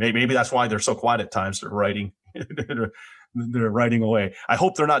 4. Maybe that's why they're so quiet at times. They're writing, they're writing away. I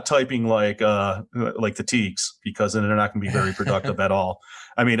hope they're not typing like the Teagues, because then they're not going to be very productive at all.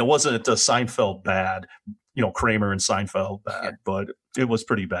 I mean, it wasn't Seinfeld bad, you know, Kramer and Seinfeld bad, but it was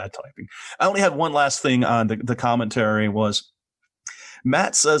pretty bad typing. I only had one last thing on the commentary was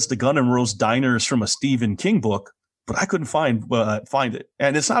Matt says the Gun and Rose Diner is from a Stephen King book, but I couldn't find it.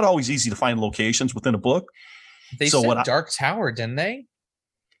 And it's not always easy to find locations within a book. They said Dark Tower, didn't they?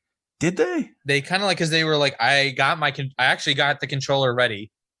 Did they? They kind of like, because they were like, I actually got the controller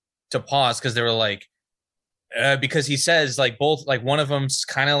ready to pause, because they were like, because he says like both, like one of them's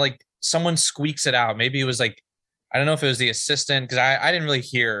kind of like someone squeaks it out. Maybe it was like, I don't know if it was the assistant, because I didn't really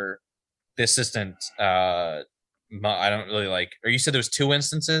hear the assistant. I don't really like, or you said there was 2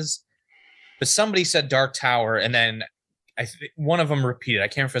 instances, but somebody said Dark Tower, and then one of them repeated. I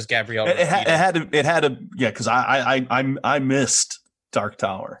can't remember if it was Gabrielle. It had to, because I missed Dark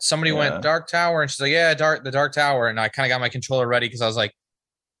Tower. Somebody went Dark Tower, and she's like, the Dark Tower, and I kind of got my controller ready, because I was like,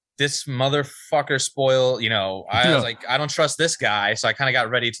 this motherfucker spoil, you know. I was like, I don't trust this guy, so I kind of got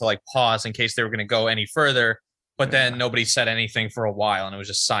ready to like pause in case they were going to go any further. But then nobody said anything for a while, and it was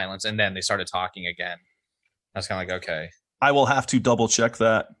just silence. And then they started talking again. I was kind of like, okay. I will have to double check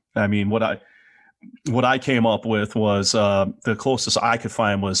that. I mean, what I came up with was the closest I could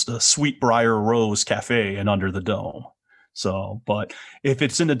find was the Sweetbriar Rose Cafe in Under the Dome. So, but if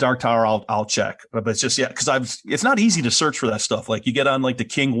it's in the Dark Tower, I'll check. But it's just, because it's not easy to search for that stuff. Like you get on like the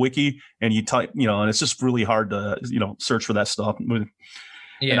King Wiki and you type, you know, and it's just really hard to, you know, search for that stuff.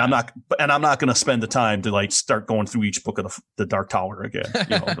 Yeah. And I'm not going to spend the time to like start going through each book of the Dark Tower again,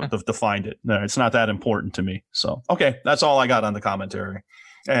 to find it. No, it's not that important to me. So, okay, that's all I got on the commentary.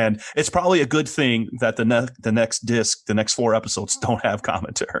 And it's probably a good thing that the next disc, the next 4 episodes don't have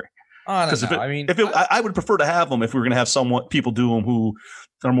commentary. Because I would prefer to have them if we were going to have people do them who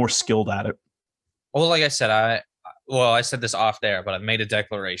are more skilled at it. Well, like I said, I said this off there, but I've made a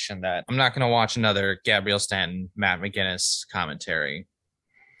declaration that I'm not going to watch another Gabrielle Stanton, Matt McGinnis commentary.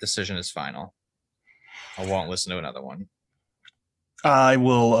 Decision is final. I won't listen to another one. I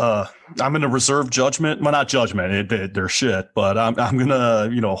will. I'm going to reserve judgment. Well, not judgment. They're shit, but I'm going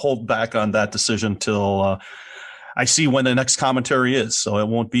to hold back on that decision till I see when the next commentary is. So it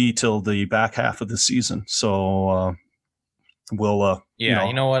won't be till the back half of the season. So we'll.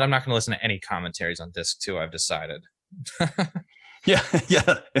 You know what? I'm not going to listen to any commentaries on disc 2. I've decided. Yeah.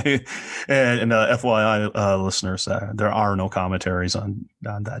 And FYI, listeners, there are no commentaries on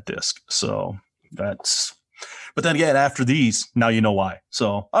that disc. So that's. But then again, after these, now you know why.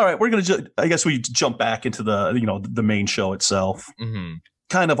 So, all right, we're gonna. I guess we jump back into the main show itself. Mm-hmm.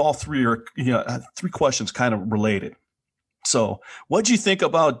 Kind of all 3 are 3 questions kind of related. So, what do you think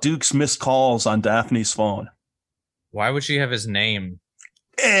about Duke's missed calls on Daphne's phone? Why would she have his name?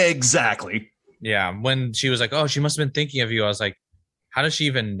 Exactly. Yeah, when she was like, "Oh, she must have been thinking of you," I was like, "How does she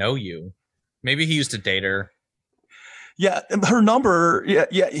even know you?" Maybe he used to date her. Yeah, her number. Yeah.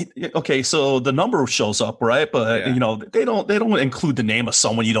 Okay, so the number shows up, right? But they don't include the name of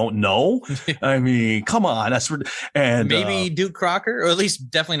someone you don't know. I mean, come on, and maybe Duke Crocker, or at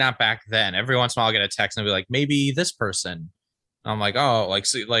least definitely not back then. Every once in a while, I'll get a text and I'll be like, maybe this person. I'm like, oh,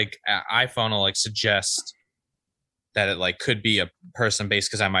 iPhone will like suggest that it like could be a person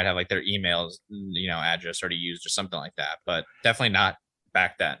based because I might have like their emails, address already used or something like that. But definitely not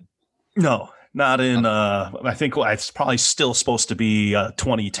back then. No. Not in. I think it's probably still supposed to be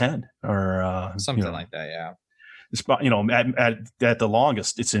 2010 or something like that. Yeah, it's at the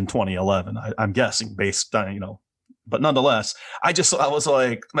longest it's in 2011. I'm guessing based on but nonetheless, I was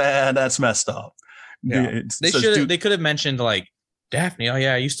like, man, that's messed up. Yeah. They could have mentioned like Daphne. Oh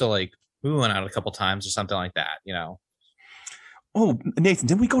yeah, I used to like we went out a couple times or something like that. Oh, Nathan,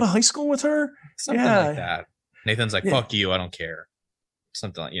 didn't we go to high school with her? Something like that. Nathan's like, fuck you, I don't care.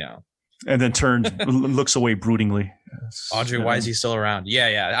 Something like And then turns, looks away broodingly. Audrey, why is he still around?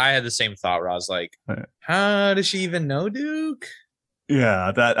 Yeah. I had the same thought where I was like, how does she even know Duke?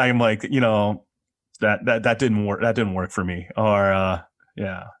 Yeah, that I'm like, that didn't work. That didn't work for me. Or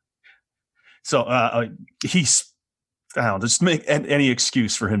yeah. So he's, I don't know, just make any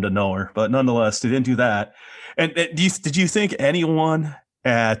excuse for him to know her, but nonetheless, they didn't do that. And did you think anyone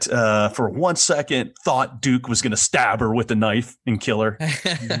for 1 second thought Duke was going to stab her with a knife and kill her?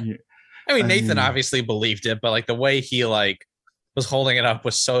 I mean, Nathan obviously believed it, but like the way he like was holding it up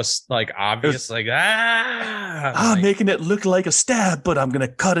was so like obvious, making it look like a stab, but I'm gonna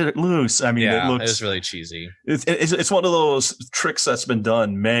cut it loose. I mean, it was really cheesy. It's one of those tricks that's been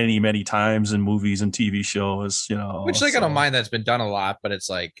done many, many times in movies and TV shows, Which I don't mind that's been done a lot, but it's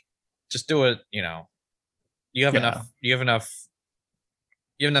like just do it. You have enough. You have enough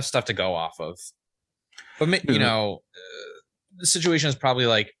stuff to go off of. But the situation is probably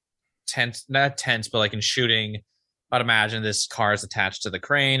like not tense, but like in shooting, I'd imagine this car is attached to the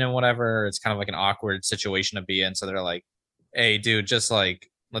crane and whatever. It's kind of like an awkward situation to be in. So they're like, hey, dude, just like,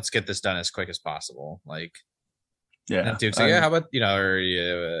 let's get this done as quick as possible. Like, yeah. Duke's like, how about,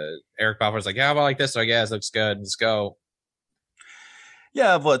 Eric Balfour's like, yeah, how about like this? Like, yeah, this looks good. Let's go.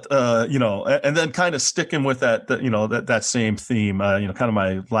 Yeah, but and then kind of sticking with that same theme, kind of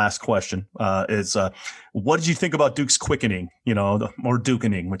my last question is, what did you think about Duke's quickening? Or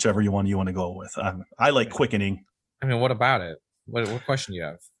Dukening, whichever you want to go with. I like quickening. I mean, what about it? What question do you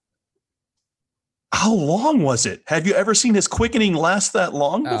have? How long was it? Have you ever seen his quickening last that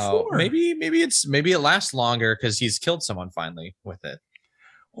long before? Maybe it lasts longer because he's killed someone finally with it.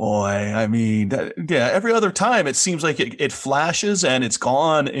 Boy, I mean, every other time it seems like it flashes and it's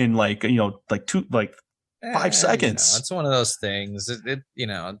gone in 5 seconds. It's one of those things.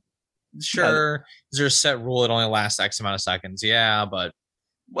 Sure, is there a set rule? It only lasts X amount of seconds. Yeah, but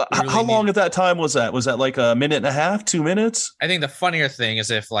how long at that time was that? Was that like a minute and a half, 2 minutes? I think the funnier thing is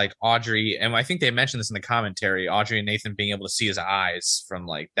if like Audrey, and I think they mentioned this in the commentary, Audrey and Nathan being able to see his eyes from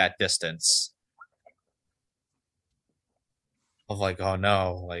like that distance. Of like, oh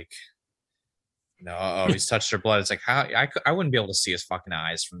no, like, he's touched her blood. It's like, how I wouldn't be able to see his fucking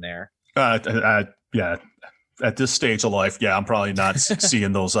eyes from there. Yeah, at this stage of life, I'm probably not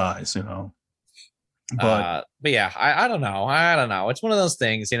seeing those eyes, But yeah, I don't know. It's one of those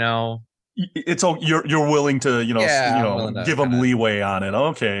things, it's all you're willing to I'm willing to give them kinda, leeway on it.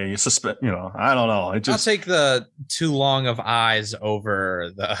 Okay, suspect. I don't know. It I'll just take the too long of eyes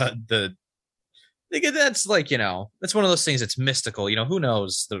over the. That's like, that's one of those things that's mystical. Who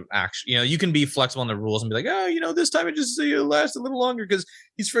knows the actual, you can be flexible in the rules and be like, oh, this time it just lasts a little longer because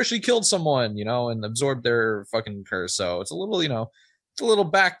he's freshly killed someone, and absorbed their fucking curse. So it's a little, it's a little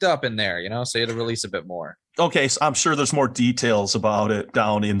backed up in there, so you had to release a bit more. okay. So I'm sure there's more details about it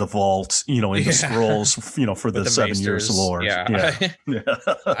down in the vault, in the scrolls, for the 7 years lore. Yeah.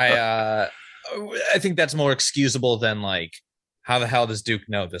 I think that's more excusable than like, how the hell does Duke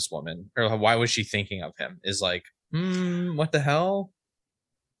know this woman? Or why was she thinking of him? Is like, what the hell?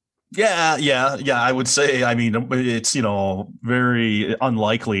 Yeah. I would say, I mean, it's, very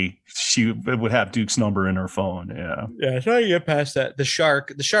unlikely she would have Duke's number in her phone. Yeah. Yeah, so I can get past that. The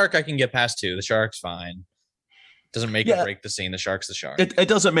shark I can get past too. The shark's fine. Doesn't make or break the scene. The shark's the shark. It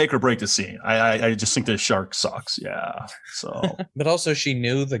doesn't make or break the scene. I just think the shark sucks. Yeah. So, but also she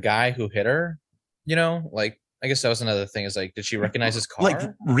knew the guy who hit her, like, I guess that was another thing. Is like, did she recognize his car? Like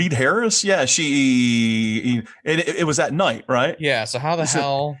Reed Harris? Yeah, it was at night, right? Yeah. So how the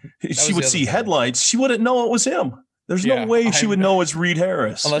hell she would see headlights? She wouldn't know it was him. There's no way she would know it's Reed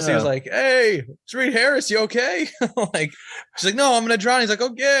Harris unless he was like, "Hey, it's Reed Harris. You okay?" Like, she's like, "No, I'm gonna drown." He's like,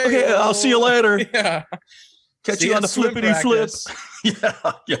 "Okay, okay, I'll see you later." Yeah. Catch you on the flippity flip.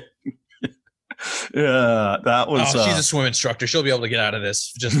 Yeah. Yeah, that was. She's a swim instructor. She'll be able to get out of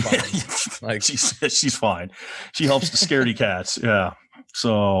this just fine. Like she's fine. She helps the scaredy cats. Yeah.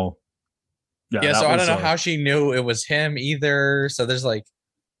 So. Yeah. So I don't know how she knew it was him either. So there's like,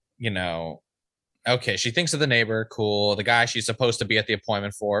 okay, she thinks of the neighbor. Cool. The guy she's supposed to be at the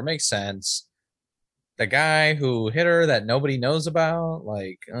appointment for makes sense. The guy who hit her that nobody knows about,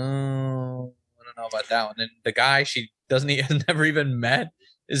 like, I don't know about that one. And the guy she never even met.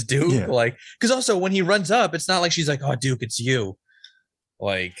 Is Duke like, because also when he runs up, it's not like she's like, "Oh, Duke, it's you."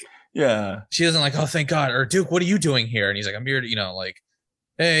 Like, yeah, she doesn't like, "Oh, thank God," or "Duke, what are you doing here?" And he's like, "I'm here to, like,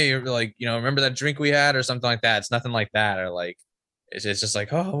 hey, like, remember that drink we had," or something like that. It's nothing like that, or like, it's just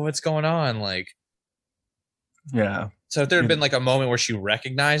like, "Oh, what's going on?" Like, yeah. So if there had been like a moment where she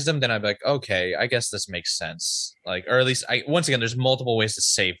recognized him, then I'd be like, okay, I guess this makes sense. Like, or at least once again, there's multiple ways to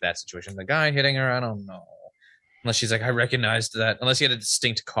save that situation. The guy hitting her, I don't know. Unless she's like, I recognized that. Unless he had a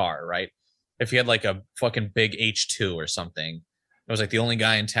distinct car, right? If he had like a fucking big H2 or something, it was like the only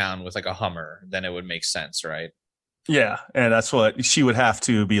guy in town with like a Hummer, then it would make sense, right? Yeah, and that's what she would have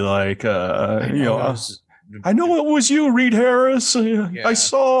to be like. I know it was you, Reed Harris. I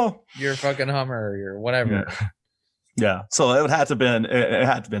saw your fucking Hummer, your whatever. Yeah. So it had to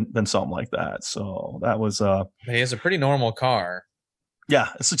been something like that. So that was. He has a pretty normal car. Yeah,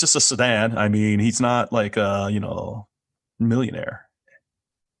 it's just a sedan. I mean, he's not like millionaire.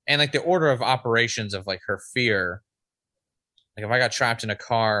 And like the order of operations of like her fear, like if I got trapped in a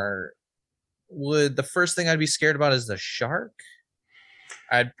car, would the first thing I'd be scared about is the shark?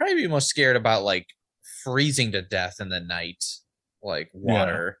 I'd probably be most scared about like freezing to death in the night, like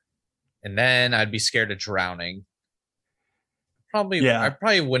water, and then I'd be scared of drowning. I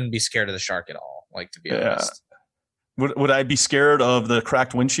probably wouldn't be scared of the shark at all. Like, to be honest. Would I be scared of the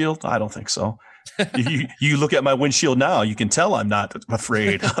cracked windshield? I don't think so. you look at my windshield now, you can tell I'm not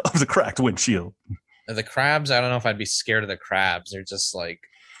afraid of the cracked windshield. The crabs, I don't know if I'd be scared of the crabs. They're just like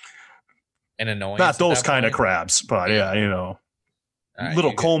an annoyance. Not those kind of crabs, but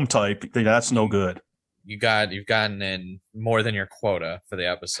little comb type. That's no good. You've gotten in more than your quota for the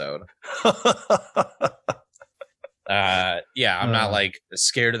episode. I'm not like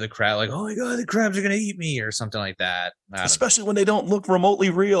scared of the crab, like, oh my God, the crabs are gonna eat me or something like that. Especially when they don't look remotely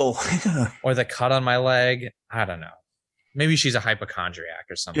real. Or the cut on my leg. I don't know. Maybe she's a hypochondriac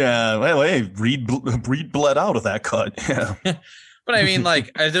or something. Yeah, well, hey, Reed bled out of that cut. Yeah. But I mean,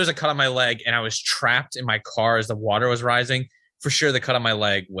 like, if there was a cut on my leg and I was trapped in my car as the water was rising, for sure the cut on my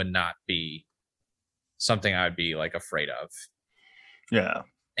leg would not be something I'd be like afraid of. Yeah.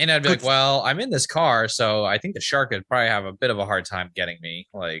 And I'd be like, well, I'm in this car, so I think the shark would probably have a bit of a hard time getting me.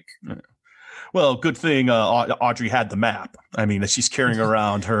 Like, well, good thing Audrey had the map. I mean, she's carrying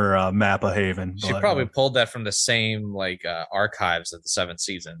around her map of Haven. She probably pulled that from the same archives of the 7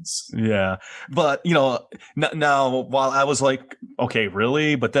 seasons. Yeah, but now while I was like, okay,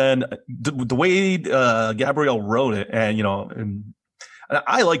 really? But then the way Gabrielle wrote it, and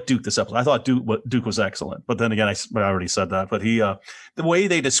I like Duke this episode. I thought Duke was excellent, but then again, I already said that. But the way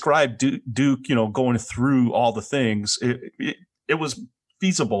they described Duke, going through all the things, it was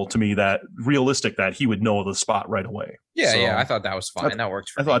feasible to me, that realistic that he would know the spot right away. Yeah, I thought that was fine. That worked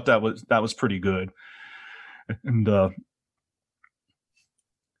for me. I thought that was pretty good. And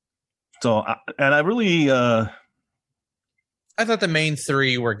So, and I really, I thought the main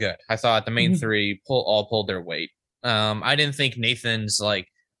three were good. I thought the main Mhm. three all pulled their weight. I didn't think Nathan's like,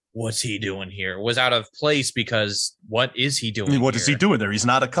 what's he doing here, was out of place, because what is he I doing mean, what here? is he doing there? He's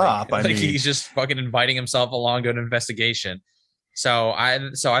not a cop. I Like mean, he's just fucking inviting himself along to an investigation. So I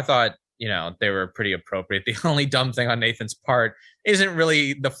thought, they were pretty appropriate. The only dumb thing on Nathan's part isn't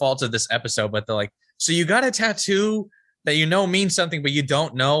really the fault of this episode, but they're like, so you got a tattoo that means something, but you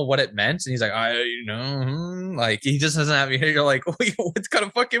don't know what it meant. And he's like, like he just doesn't have. You're like, what kind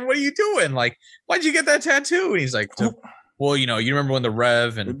of fucking, what are you doing? Like, why'd you get that tattoo? And he's like, well, you remember when the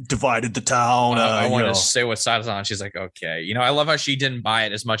Rev and divided the town. I wanted to say what side is on. She's like, okay. I love how she didn't buy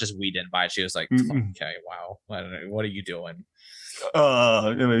it as much as we didn't buy it. She was like, okay, wow, I don't know, what are you doing?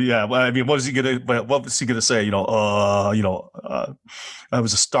 Yeah. I mean, what was he gonna say? I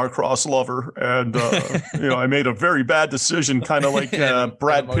was a star-crossed lover, and I made a very bad decision, kind of like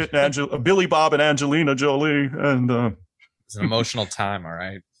Brad Pitt and Billy Bob and Angelina Jolie, and it's an emotional time. All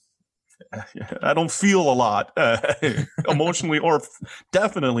right. I don't feel a lot emotionally, or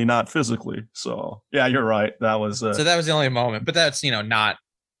definitely not physically. So yeah, you're right. That was so that was the only moment, but that's not.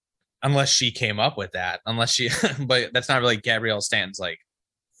 Unless she came up with that, but that's not really Gabrielle Stanton's like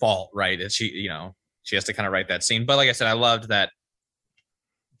fault, right? It's she has to kind of write that scene. But like I said, I loved that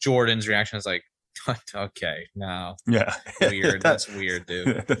Jordan's reaction is like, okay, no, yeah, weird. That's weird,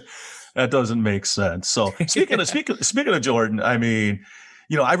 dude. That doesn't make sense. So speaking of Jordan, I mean,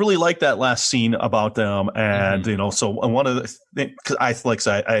 I really like that last scene about them, and so one of the, because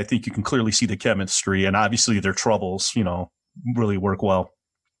I think you can clearly see the chemistry, and obviously their troubles, really work well.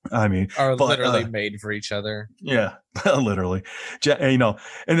 I mean, are literally made for each other. Yeah, literally. And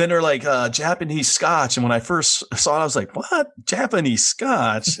then they're like Japanese scotch. And when I first saw it, I was like, what? Japanese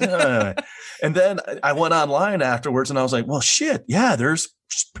scotch? And then I went online afterwards and I was like, well, shit. Yeah, there's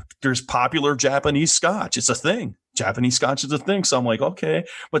popular Japanese scotch. It's a thing. Japanese scotch is a thing. So I'm like, okay.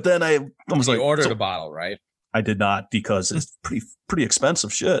 But then I was like, you ordered a bottle, right? I did not, because it's pretty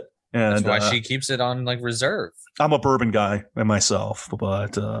expensive shit. And that's why she keeps it on like reserve. I'm a bourbon guy myself,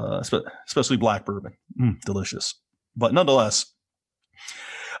 but especially black bourbon, delicious. But nonetheless,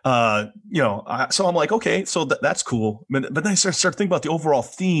 so I'm like, okay, so that's cool. But then I start thinking about the overall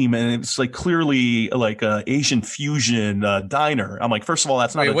theme, and it's like clearly like a Asian fusion diner. I'm like, first of all,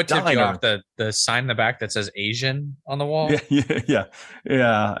 that's not a what diner. Tipped you off? The sign in the back that says Asian on the wall. Yeah,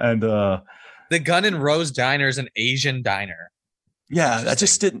 and the Gun and Rose Diner is an Asian diner. Yeah,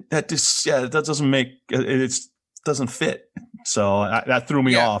 that doesn't make it doesn't fit. So that threw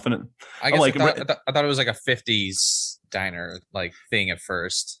me off, and I thought it was like a 50s diner like thing at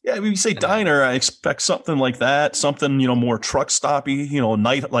first. Yeah, when you say diner, I expect something like that, something more truck stoppy,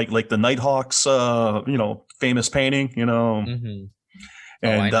 night like the Nighthawks, famous painting, Mm-hmm.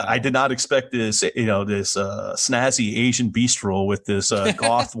 And I did not expect this, this snazzy Asian bistro with this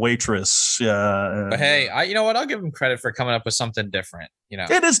goth waitress. But hey, I'll give him credit for coming up with something different.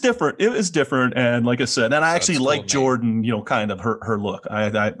 It is different. It is different, and like I said, and I actually like Jordan. Kind of her look.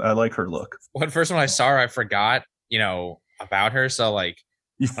 I like her look. When I saw her, I forgot about her. So like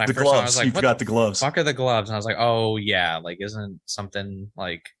the gloves. You forgot the gloves. Fuck are the gloves? And I was like, oh yeah, like isn't something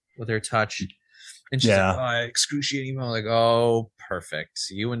like with her touch? And she's like, oh, excruciating. I'm like, oh, perfect.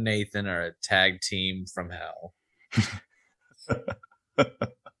 You and Nathan are a tag team from hell.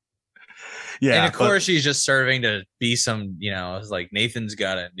 Yeah. And of course, she's just serving to be some, it's like Nathan's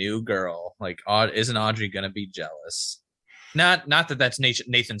got a new girl. Like, isn't Audrey going to be jealous? Not that that's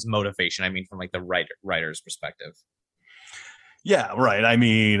Nathan's motivation. I mean, from like the writer's perspective. Yeah, right. I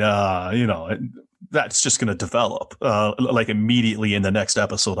mean, that's just going to develop like immediately in the next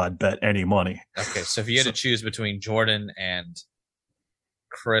episode. I'd bet any money. Okay, so if you had to choose between Jordan and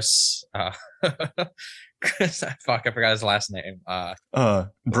Chris, Chris, I forgot his last name.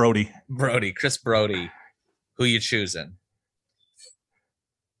 Brody. Chris Brody. Who you choosing?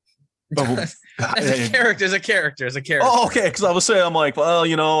 As a character. Oh, okay. Because I was saying, I'm like, well,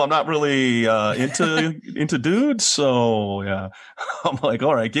 I'm not really into dudes, so yeah. I'm like,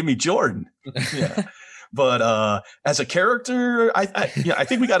 all right, give me Jordan. Yeah. But as a character, I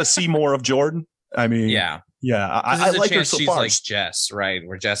think we got to see more of Jordan. I mean, yeah. I like her so she's far. Like Jess, right?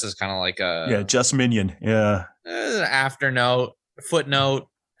 Where Jess is kind of like Jess Minion. Yeah. Footnote,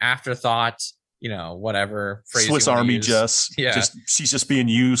 afterthought. Whatever phrase Swiss Army use. Jess. Yeah. She's just being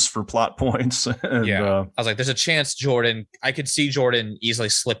used for plot points. And, I was like, there's a chance I could see Jordan easily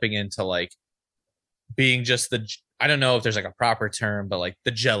slipping into like being just I don't know if there's like a proper term, but like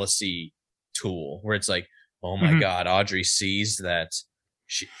the jealousy tool where it's like, oh my God, Audrey sees that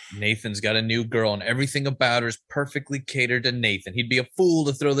Nathan's got a new girl and everything about her is perfectly catered to Nathan. He'd be a fool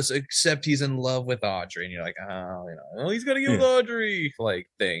to throw this, except he's in love with Audrey. And you're like, he's gonna get with Audrey, like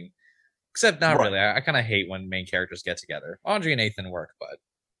thing. Except not really. I kind of hate when main characters get together. Audrey and Nathan work, but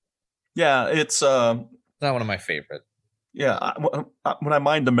yeah, it's not one of my favorite. Yeah, when I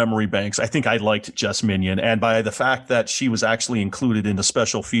mined the memory banks, I think I liked Jess Minion, and by the fact that she was actually included in the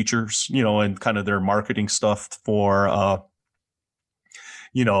special features, and kind of their marketing stuff for, about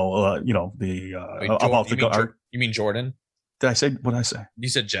the guard. You mean Jordan? Did I say what did I say? You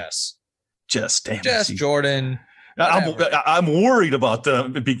said Jess. Jess, damn. Jess, Jordan. I'm worried about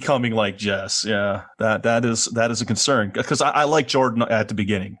them becoming like Jess. Yeah, that is a concern because I like Jordan at the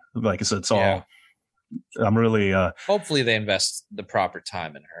beginning. Like I said, I'm really. Hopefully, they invest the proper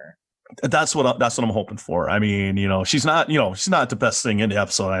time in her. That's what I'm hoping for. I mean, she's not the best thing in the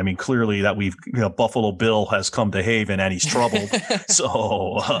episode. I mean, clearly that Buffalo Bill has come to Haven and he's troubled.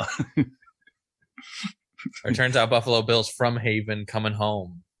 So it turns out Buffalo Bill's from Haven coming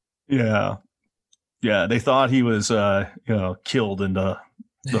home. Yeah. Yeah. They thought he was, killed in the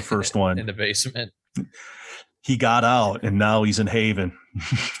first one in the basement. He got out and now he's in Haven.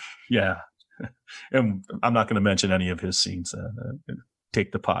 Yeah. And I'm not going to mention any of his scenes.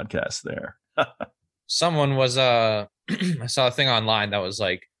 Take the podcast there. Someone was I saw a thing online that was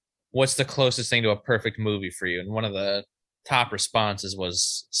like, what's the closest thing to a perfect movie for you? And one of the top responses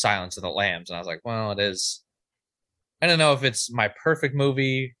was Silence of the Lambs. And I was like, well, it is. I don't know if it's my perfect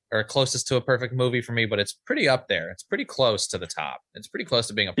movie or closest to a perfect movie for me, but it's pretty up there. It's pretty close to the top. It's pretty close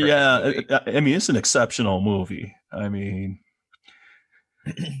to being a perfect movie. I mean, it's an exceptional movie. I mean,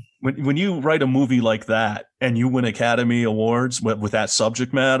 when you write a movie like that and you win Academy Awards with that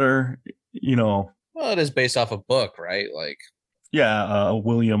subject matter, well, it is based off a book, right? Like, yeah,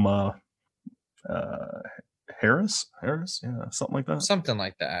 William Harris, yeah, something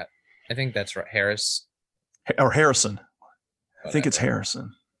like that. I think that's right, Harris or Harrison. Whatever. I think it's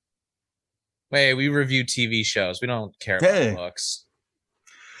Harrison. Wait, we review TV shows. We don't care about books.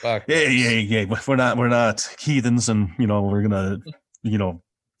 Fuck yeah. We're not heathens, and we're gonna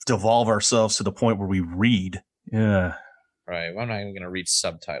devolve ourselves to the point where we read. Yeah. Right. Well, I'm not even going to read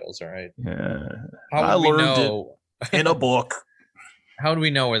subtitles. All right. Yeah. How do we know in a book? How do we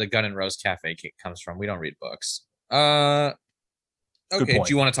know where the Gun and Rose Cafe comes from? We don't read books. Okay. Do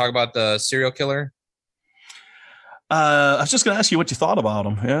you want to talk about the serial killer? I was just going to ask you what you thought about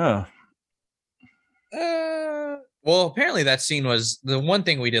him. Yeah. Well, apparently that scene was the one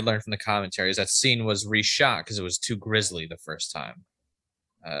thing we did learn from the commentary is that scene was reshot because it was too grisly the first time.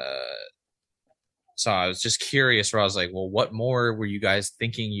 So I was just curious where I was like, well, what more were you guys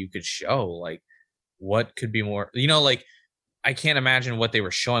thinking you could show? Like, what could be more, like, I can't imagine what they were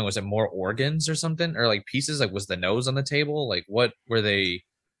showing. Was it more organs or something, or like pieces? Like, was the nose on the table? Like, what could they,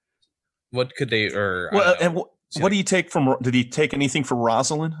 what do you take from, did he take anything from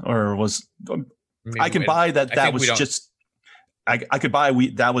Rosalind or was, I can buy that was just, I could buy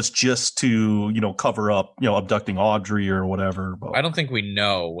that was just to cover up abducting Audrey or whatever. But I don't think we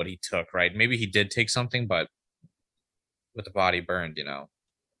know what he took. Right? Maybe he did take something, but with the body burned,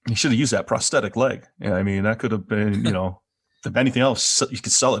 he should have used that prosthetic leg. Yeah, I mean that could have been if anything else, you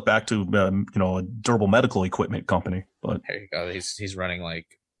could sell it back to a durable medical equipment company. But there you go. He's running like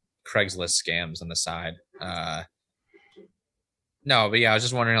Craigslist scams on the side. No, but yeah, I was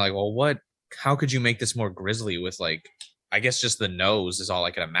just wondering like, well, how could you make this more grisly with like, I guess just the nose is all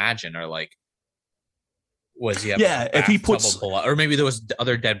I could imagine, or like, was he? If he puts, or maybe there was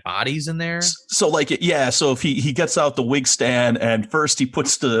other dead bodies in there. So like, so if he gets out the wig stand and first he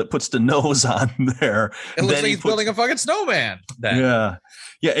puts the nose on there, it looks like he's building a fucking snowman. Yeah.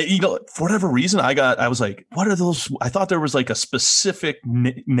 For whatever reason, I was like, what are those? I thought there was like a specific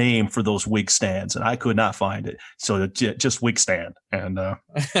name for those wig stands, and I could not find it. So just wig stand, and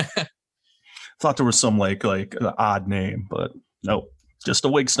thought there was some like odd name, but nope, just a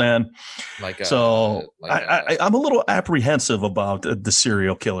wig stand. I'm a little apprehensive about the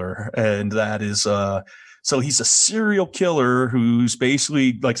serial killer, and that is so he's a serial killer who's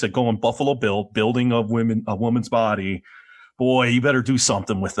basically, like I said, going Buffalo Bill, building a woman's body. Boy, you better do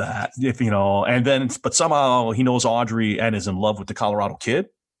something with that, but somehow he knows Audrey and is in love with the Colorado Kid.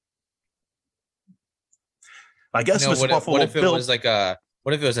 I guess what if it was like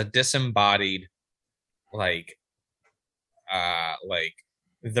what if it was a disembodied, like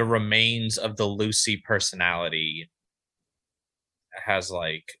the remains of the Lucy personality has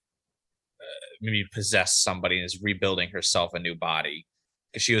like maybe possessed somebody and is rebuilding herself a new body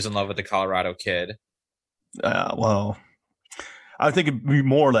because she was in love with the Colorado Kid? Well, I think it'd be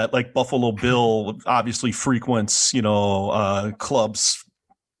more that like Buffalo Bill obviously frequents, clubs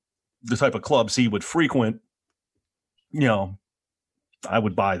the type of clubs he would frequent, you know, I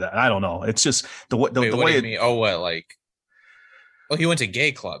would buy that. I don't know. It's just the Wait, way what do you mean? Oh, what, like? Oh, he went to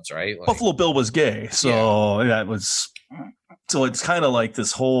gay clubs, right? Like, Buffalo Bill was gay, so that was. So it's kind of like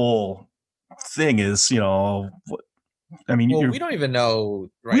this whole thing is, you know, I mean, well, we don't even know.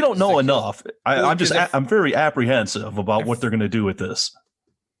 Right? We don't know enough. Well, I'm very apprehensive about what they're going to do with this.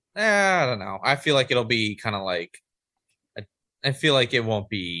 I don't know. I feel like it'll be kind of like, I feel like it won't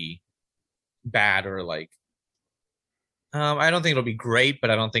be bad or like, I don't think it'll be great,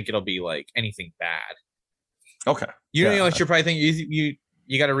 but I don't think it'll be like anything bad. Okay. You know what you're probably thinking?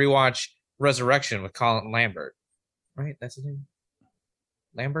 You got to rewatch Resurrection with Colin Lambert, right? That's his name.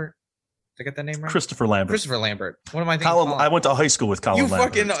 Lambert. Did I get that name right? Christopher Lambert. Christopher Lambert. What am I thinking? I went to high school with Colin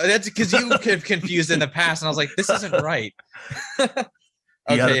Lambert. You fucking know. That's because you confused in the past, and I was like, this isn't right.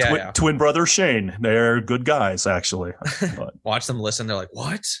 Twin brother Shane. They're good guys, actually. Watch them listen. They're like,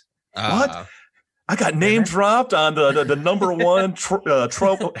 what? What? I got name dropped on the number one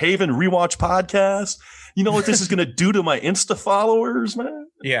Trump Haven rewatch podcast. You know what this is going to do to my Insta followers, man?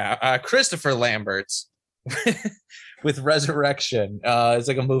 Yeah. Christopher Lambert's with Resurrection. It's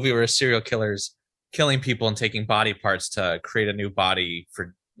like a movie where a serial killer's killing people and taking body parts to create a new body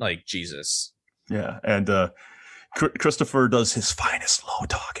for like Jesus. Yeah. And Christopher does his finest low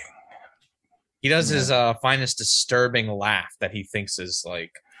talking. He does his finest disturbing laugh that he thinks is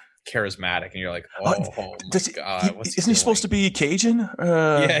like charismatic, and you're like, oh my god, isn't he supposed to be Cajun?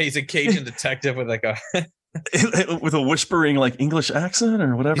 Yeah, he's a Cajun detective with like a with a whispering like English accent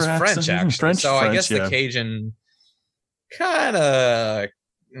or whatever. He's French, actually. French, I guess the Cajun kind of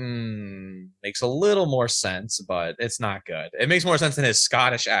makes a little more sense, but it's not good. It makes more sense than his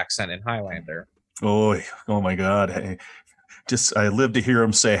Scottish accent in Highlander. Oh my god. Hey, I live to hear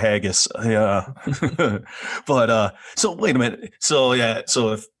him say haggis. Yeah. But so wait a minute. So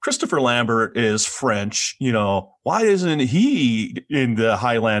if Christopher Lambert is French, you know, why isn't he in the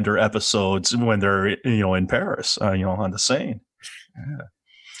Highlander episodes when they're, you know, in Paris, you know, on the Seine?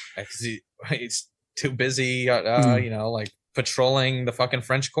 Yeah. He's too busy, you know, like patrolling the fucking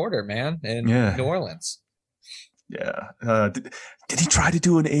French Quarter, man, in New Orleans. Yeah. Did he try to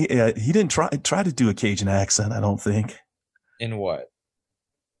do he didn't try to do a Cajun accent, I don't think. In what?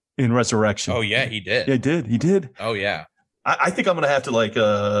 In Resurrection. Oh yeah, he did. Yeah, he did. Oh yeah. I think I'm gonna have to like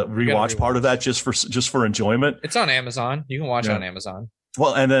rewatch part of that just for enjoyment. It's on Amazon. You can watch it on Amazon.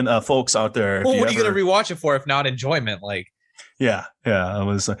 Well, and then folks out there, well, what are you gonna rewatch it for if not enjoyment? Like, yeah. It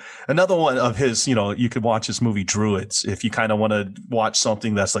was another one of his. You know, you could watch his movie Druids if you kind of want to watch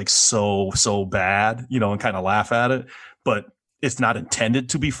something that's like so bad, you know, and kind of laugh at it, but it's not intended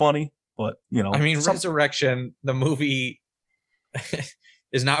to be funny. But you know, I mean, Resurrection, the movie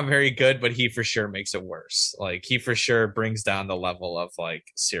is not very good, but he for sure makes it worse. Like he for sure brings down the level of like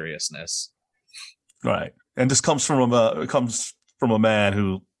seriousness. Right. And this comes from a man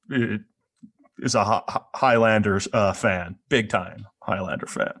who is a Highlander fan, big time Highlander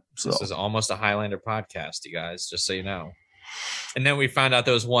fan. So this is almost a Highlander podcast, you guys, just so you know. And then we found out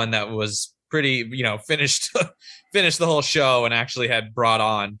there was one that was pretty, you know, finished the whole show and actually had brought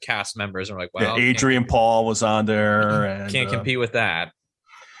on cast members, and we're like, well, Adrian Paul was on there, and can't compete with that.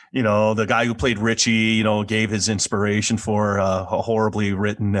 You know, the guy who played Richie, you know, gave his inspiration for a horribly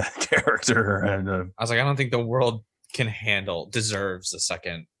written character, and I was like, I don't think the world deserves a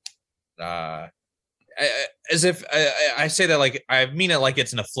second. As if I say that like I mean it like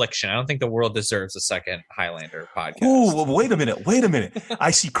it's an affliction. I don't think the world deserves a second Highlander podcast. Oh, wait a minute.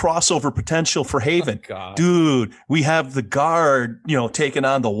 I see crossover potential for Haven. Oh, dude. We have the Guard, you know, taking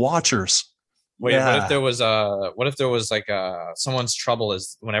on the Watchers. Wait, what if there was like someone's trouble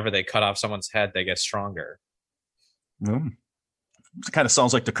is whenever they cut off someone's head, they get stronger. It kind of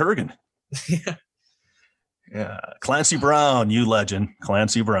sounds like the Kurgan. Yeah. Yeah. Clancy Brown, you legend.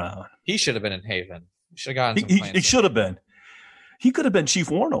 Clancy Brown. He should have been in Haven. Should have gotten he should have been. He could have been Chief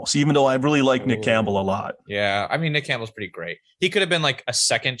Warnos, even though I really like Nick Campbell a lot. Yeah, I mean Nick Campbell's pretty great. He could have been like a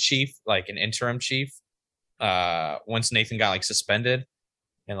second chief, like an interim chief. Once Nathan got like suspended,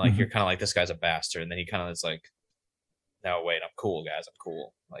 and like you're kind of like, this guy's a bastard, and then he kind of is like, no wait, I'm cool, guys, I'm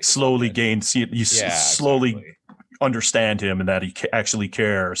cool. Like slowly slowly understand him and that he actually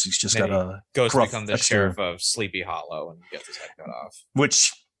cares. He's just got a goes to become the sheriff of Sleepy Hollow and gets his head cut off,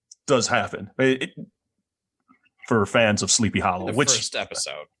 which does happen. For fans of Sleepy Hollow, which first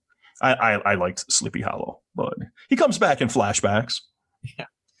episode, I liked Sleepy Hollow, but he comes back in flashbacks. Yeah,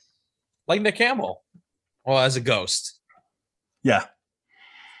 like Nick Campbell, well, as a ghost. Yeah.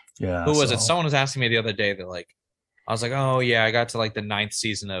 Who was it? Someone was asking me the other day that like, I was like, oh yeah, I got to like the 9th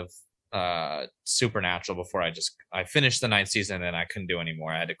season of Supernatural before I finished the ninth season and I couldn't do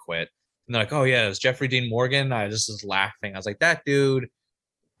anymore. I had to quit. And they're like, "Oh yeah, it was Jeffrey Dean Morgan." I just was laughing. I was like, that dude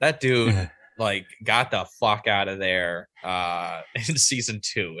like got the fuck out of there in season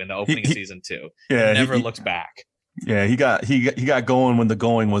 2, in the opening of season 2. Yeah, never looked back. Yeah, he got going when the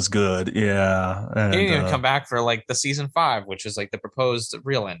going was good. Yeah, and, he didn't even come back for like the season 5, which is like the proposed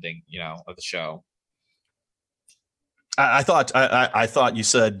real ending, of the show. I thought you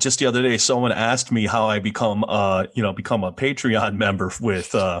said just the other day someone asked me how I become a Patreon member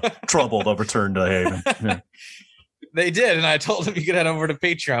with Troubled Overturned to Haven. Yeah. They did, and I told them you could head over to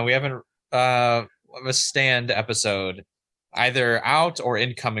Patreon. We haven't a stand episode either out or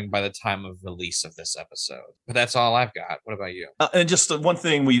incoming by the time of release of this episode. But that's all I've got. What about you? And just one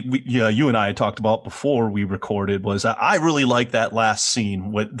thing you and I had talked about before we recorded was I really like that last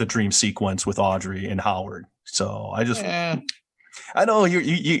scene with the dream sequence with Audrey and Howard. So I just, I know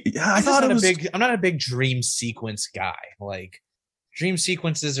I thought it was I'm not a big dream sequence guy. Like dream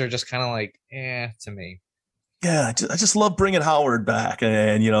sequences are just kind of like, to me. Yeah, I just love bringing Howard back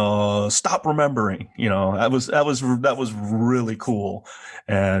and stop remembering. That was really cool,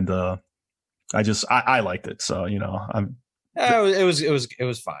 and I liked it. So I'm. It was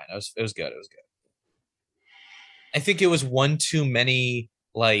fine. It was good. It was good. I think it was one too many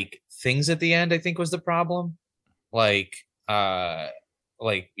like things at the end. I think was the problem. Like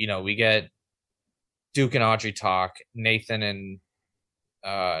we get Duke and Audrey talk, Nathan and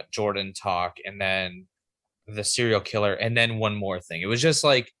Jordan talk, and then the serial killer, and then one more thing. It was just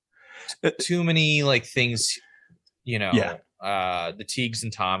like too many like things, the Teagues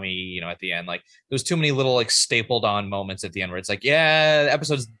and Tommy, at the end, like there was too many little like stapled on moments at the end where it's like, the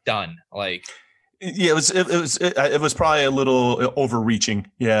episode's done. Like, yeah, it was probably a little overreaching.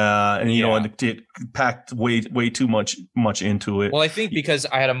 Yeah. And, and it packed way too much into it. Well, I think because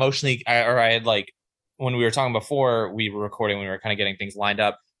I had emotionally, I had like, when we were talking before we were recording, we were kind of getting things lined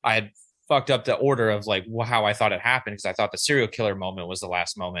up. I had fucked up the order of like how I thought it happened, because I thought the serial killer moment was the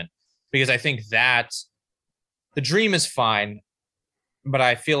last moment, because I think that the dream is fine, but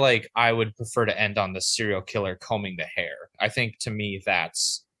I feel like I would prefer to end on the serial killer combing the hair. I think to me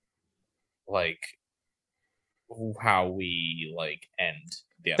that's like how we like end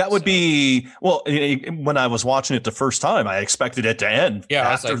the episode. That would be, well, when I was watching it the first time, I expected it to end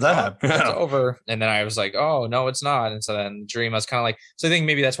after that. It's over. And then I was like, oh, no, it's not. And so then Dream, I was kind of like, so I think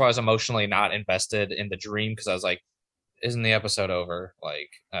maybe that's why I was emotionally not invested in the Dream, because I was like, isn't the episode over? Like,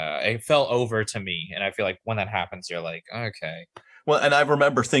 it felt over to me. And I feel like when that happens, you're like, okay. Well, and I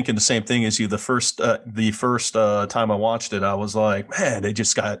remember thinking the same thing as you. The first time I watched it, I was like, man, they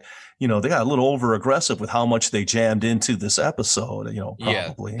just got, they got a little over aggressive with how much they jammed into this episode,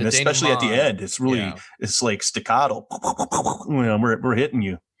 probably. And especially at the end, it's really, it's like staccato. We're hitting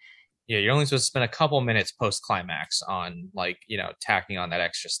you. Yeah. You're only supposed to spend a couple minutes post climax on like, tacking on that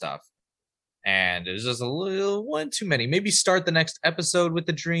extra stuff. And it was just a little one too many. Maybe start the next episode with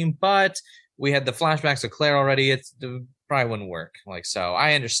the Dream, but we had the flashbacks of Claire already. It probably wouldn't work. Like, so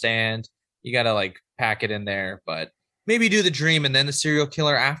I understand you got to like pack it in there, but maybe do the Dream and then the serial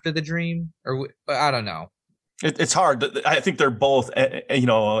killer after the Dream, or I don't know. It's hard. I think they're both,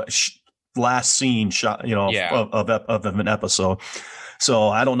 last scene shot, of an episode. So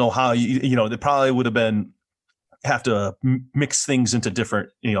I don't know how they probably would have been have to mix things into different,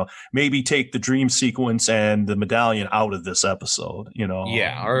 maybe take the dream sequence and the medallion out of this episode,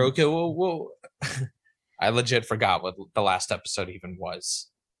 Yeah. Or okay. Well, I legit forgot what the last episode even was.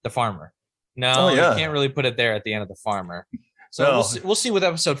 The farmer. No, you can't really put it there at the end of the farmer. So we'll see with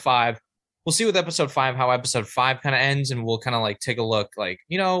episode 5. We'll see with episode 5 how episode 5 kind of ends, and we'll kind of like take a look, like,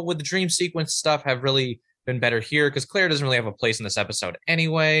 would the dream sequence stuff have really been better here? Because Claire doesn't really have a place in this episode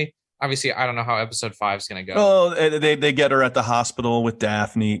anyway. Obviously, I don't know how episode 5 is going to go. Oh, they get her at the hospital with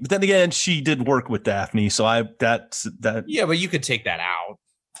Daphne, but then again, she did work with Daphne, so that. Yeah, but you could take that out.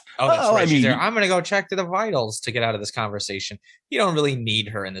 Oh, that's right. She's there. I'm going to go check to the vitals to get out of this conversation. You don't really need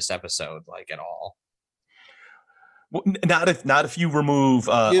her in this episode, like, at all. Well, not if you remove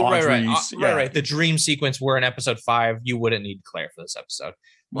Audrey's. Right. The dream sequence were in episode 5. You wouldn't need Claire for this episode.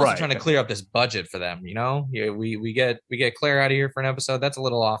 I'm also trying to clear up this budget for them. Yeah, we get Claire out of here for an episode. That's a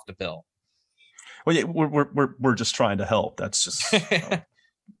little off the bill. Well, yeah, we're just trying to help. That's just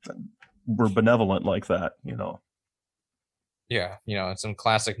we're benevolent like that, Yeah, it's some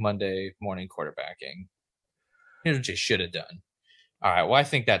classic Monday morning quarterbacking. Here's what you should have done. All right, well, I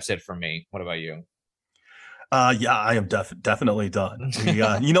think that's it for me. What about you? Yeah, I am definitely done.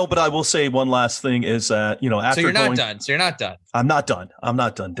 But I will say one last thing is that, after So you're not done. So you're not done. I'm not done. I'm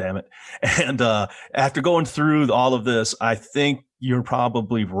not done, damn it. And after going through all of this, I think you're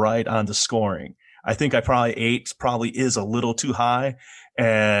probably right on the scoring. I think eight probably is a little too high.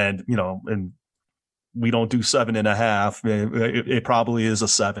 And, and we don't do 7.5. It probably is a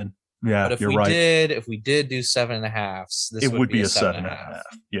 7. Yeah, but you're right. If we did do 7.5, this would be a 7.5.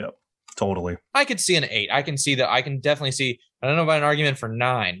 Yeah, totally. I could see an 8. I can see that. I can definitely see. I don't know about an argument for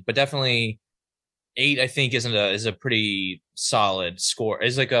 9, but definitely 8. I think is a pretty solid score.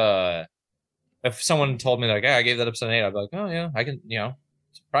 It's like if someone told me like, I gave that episode an 8, I'd be like, oh yeah, I can. It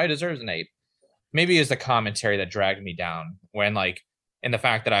probably deserves an 8. Maybe it's the commentary that dragged me down when and the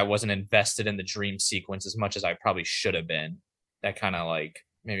fact that I wasn't invested in the dream sequence as much as I probably should have been. That kind of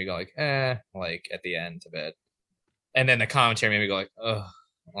made me go at the end of it. And then the commentary made me go ugh.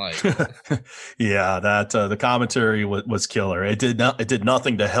 Yeah, that the commentary was killer. It did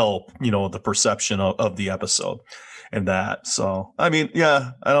nothing to help, the perception of the episode and that. So, I mean,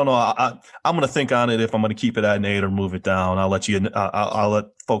 yeah, I don't know. I'm going to think on it if I'm going to keep it at an 8 or move it down. I'll let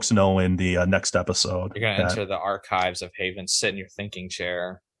folks know in the next episode. You're going to enter the archives of Haven, sit in your thinking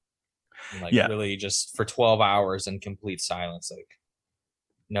chair, and really just for 12 hours in complete silence.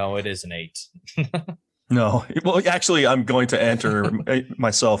 No, it is an 8. No, well, actually, I'm going to enter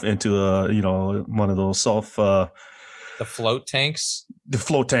myself into one of those the float tanks. The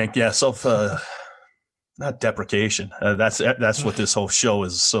float tank, yeah, not deprecation. That's what this whole show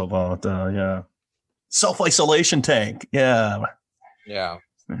is about. Yeah, self-isolation tank. Yeah.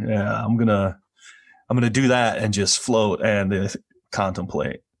 I'm gonna do that and just float and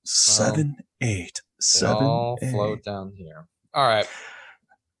contemplate. 7, 8, 7. All float down here. All right.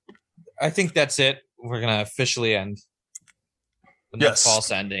 I think that's it. We're going to officially end with no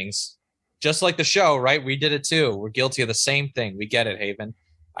false endings. Just like the show, right? We did it too. We're guilty of the same thing. We get it, Haven.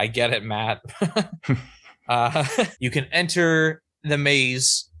 I get it, Matt. You can enter the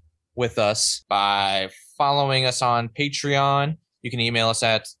maze with us by following us on Patreon. You can email us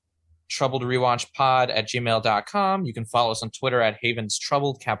at troubledrewatchpod@gmail.com. You can follow us on Twitter at Haven's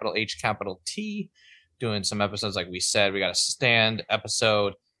Troubled, capital H, capital T. Doing some episodes, like we said. We got a stand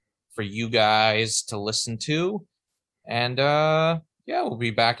episode for you guys to listen to. And we'll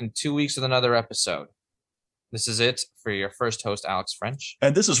be back in 2 weeks with another episode. This is it for your first host, Alex French.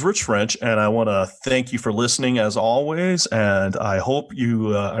 And this is Rich French, and I want to thank you for listening as always. And I hope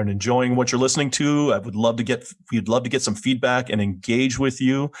you are enjoying what you're listening to. We'd love to get some feedback and engage with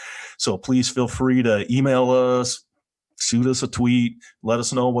you. So please feel free to email us, shoot us a tweet, let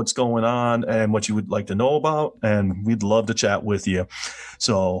us know what's going on and what you would like to know about, and we'd love to chat with you.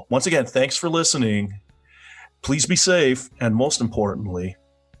 So once again, thanks for listening. Please be safe, and most importantly,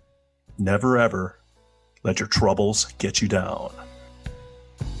 never ever let your troubles get you down.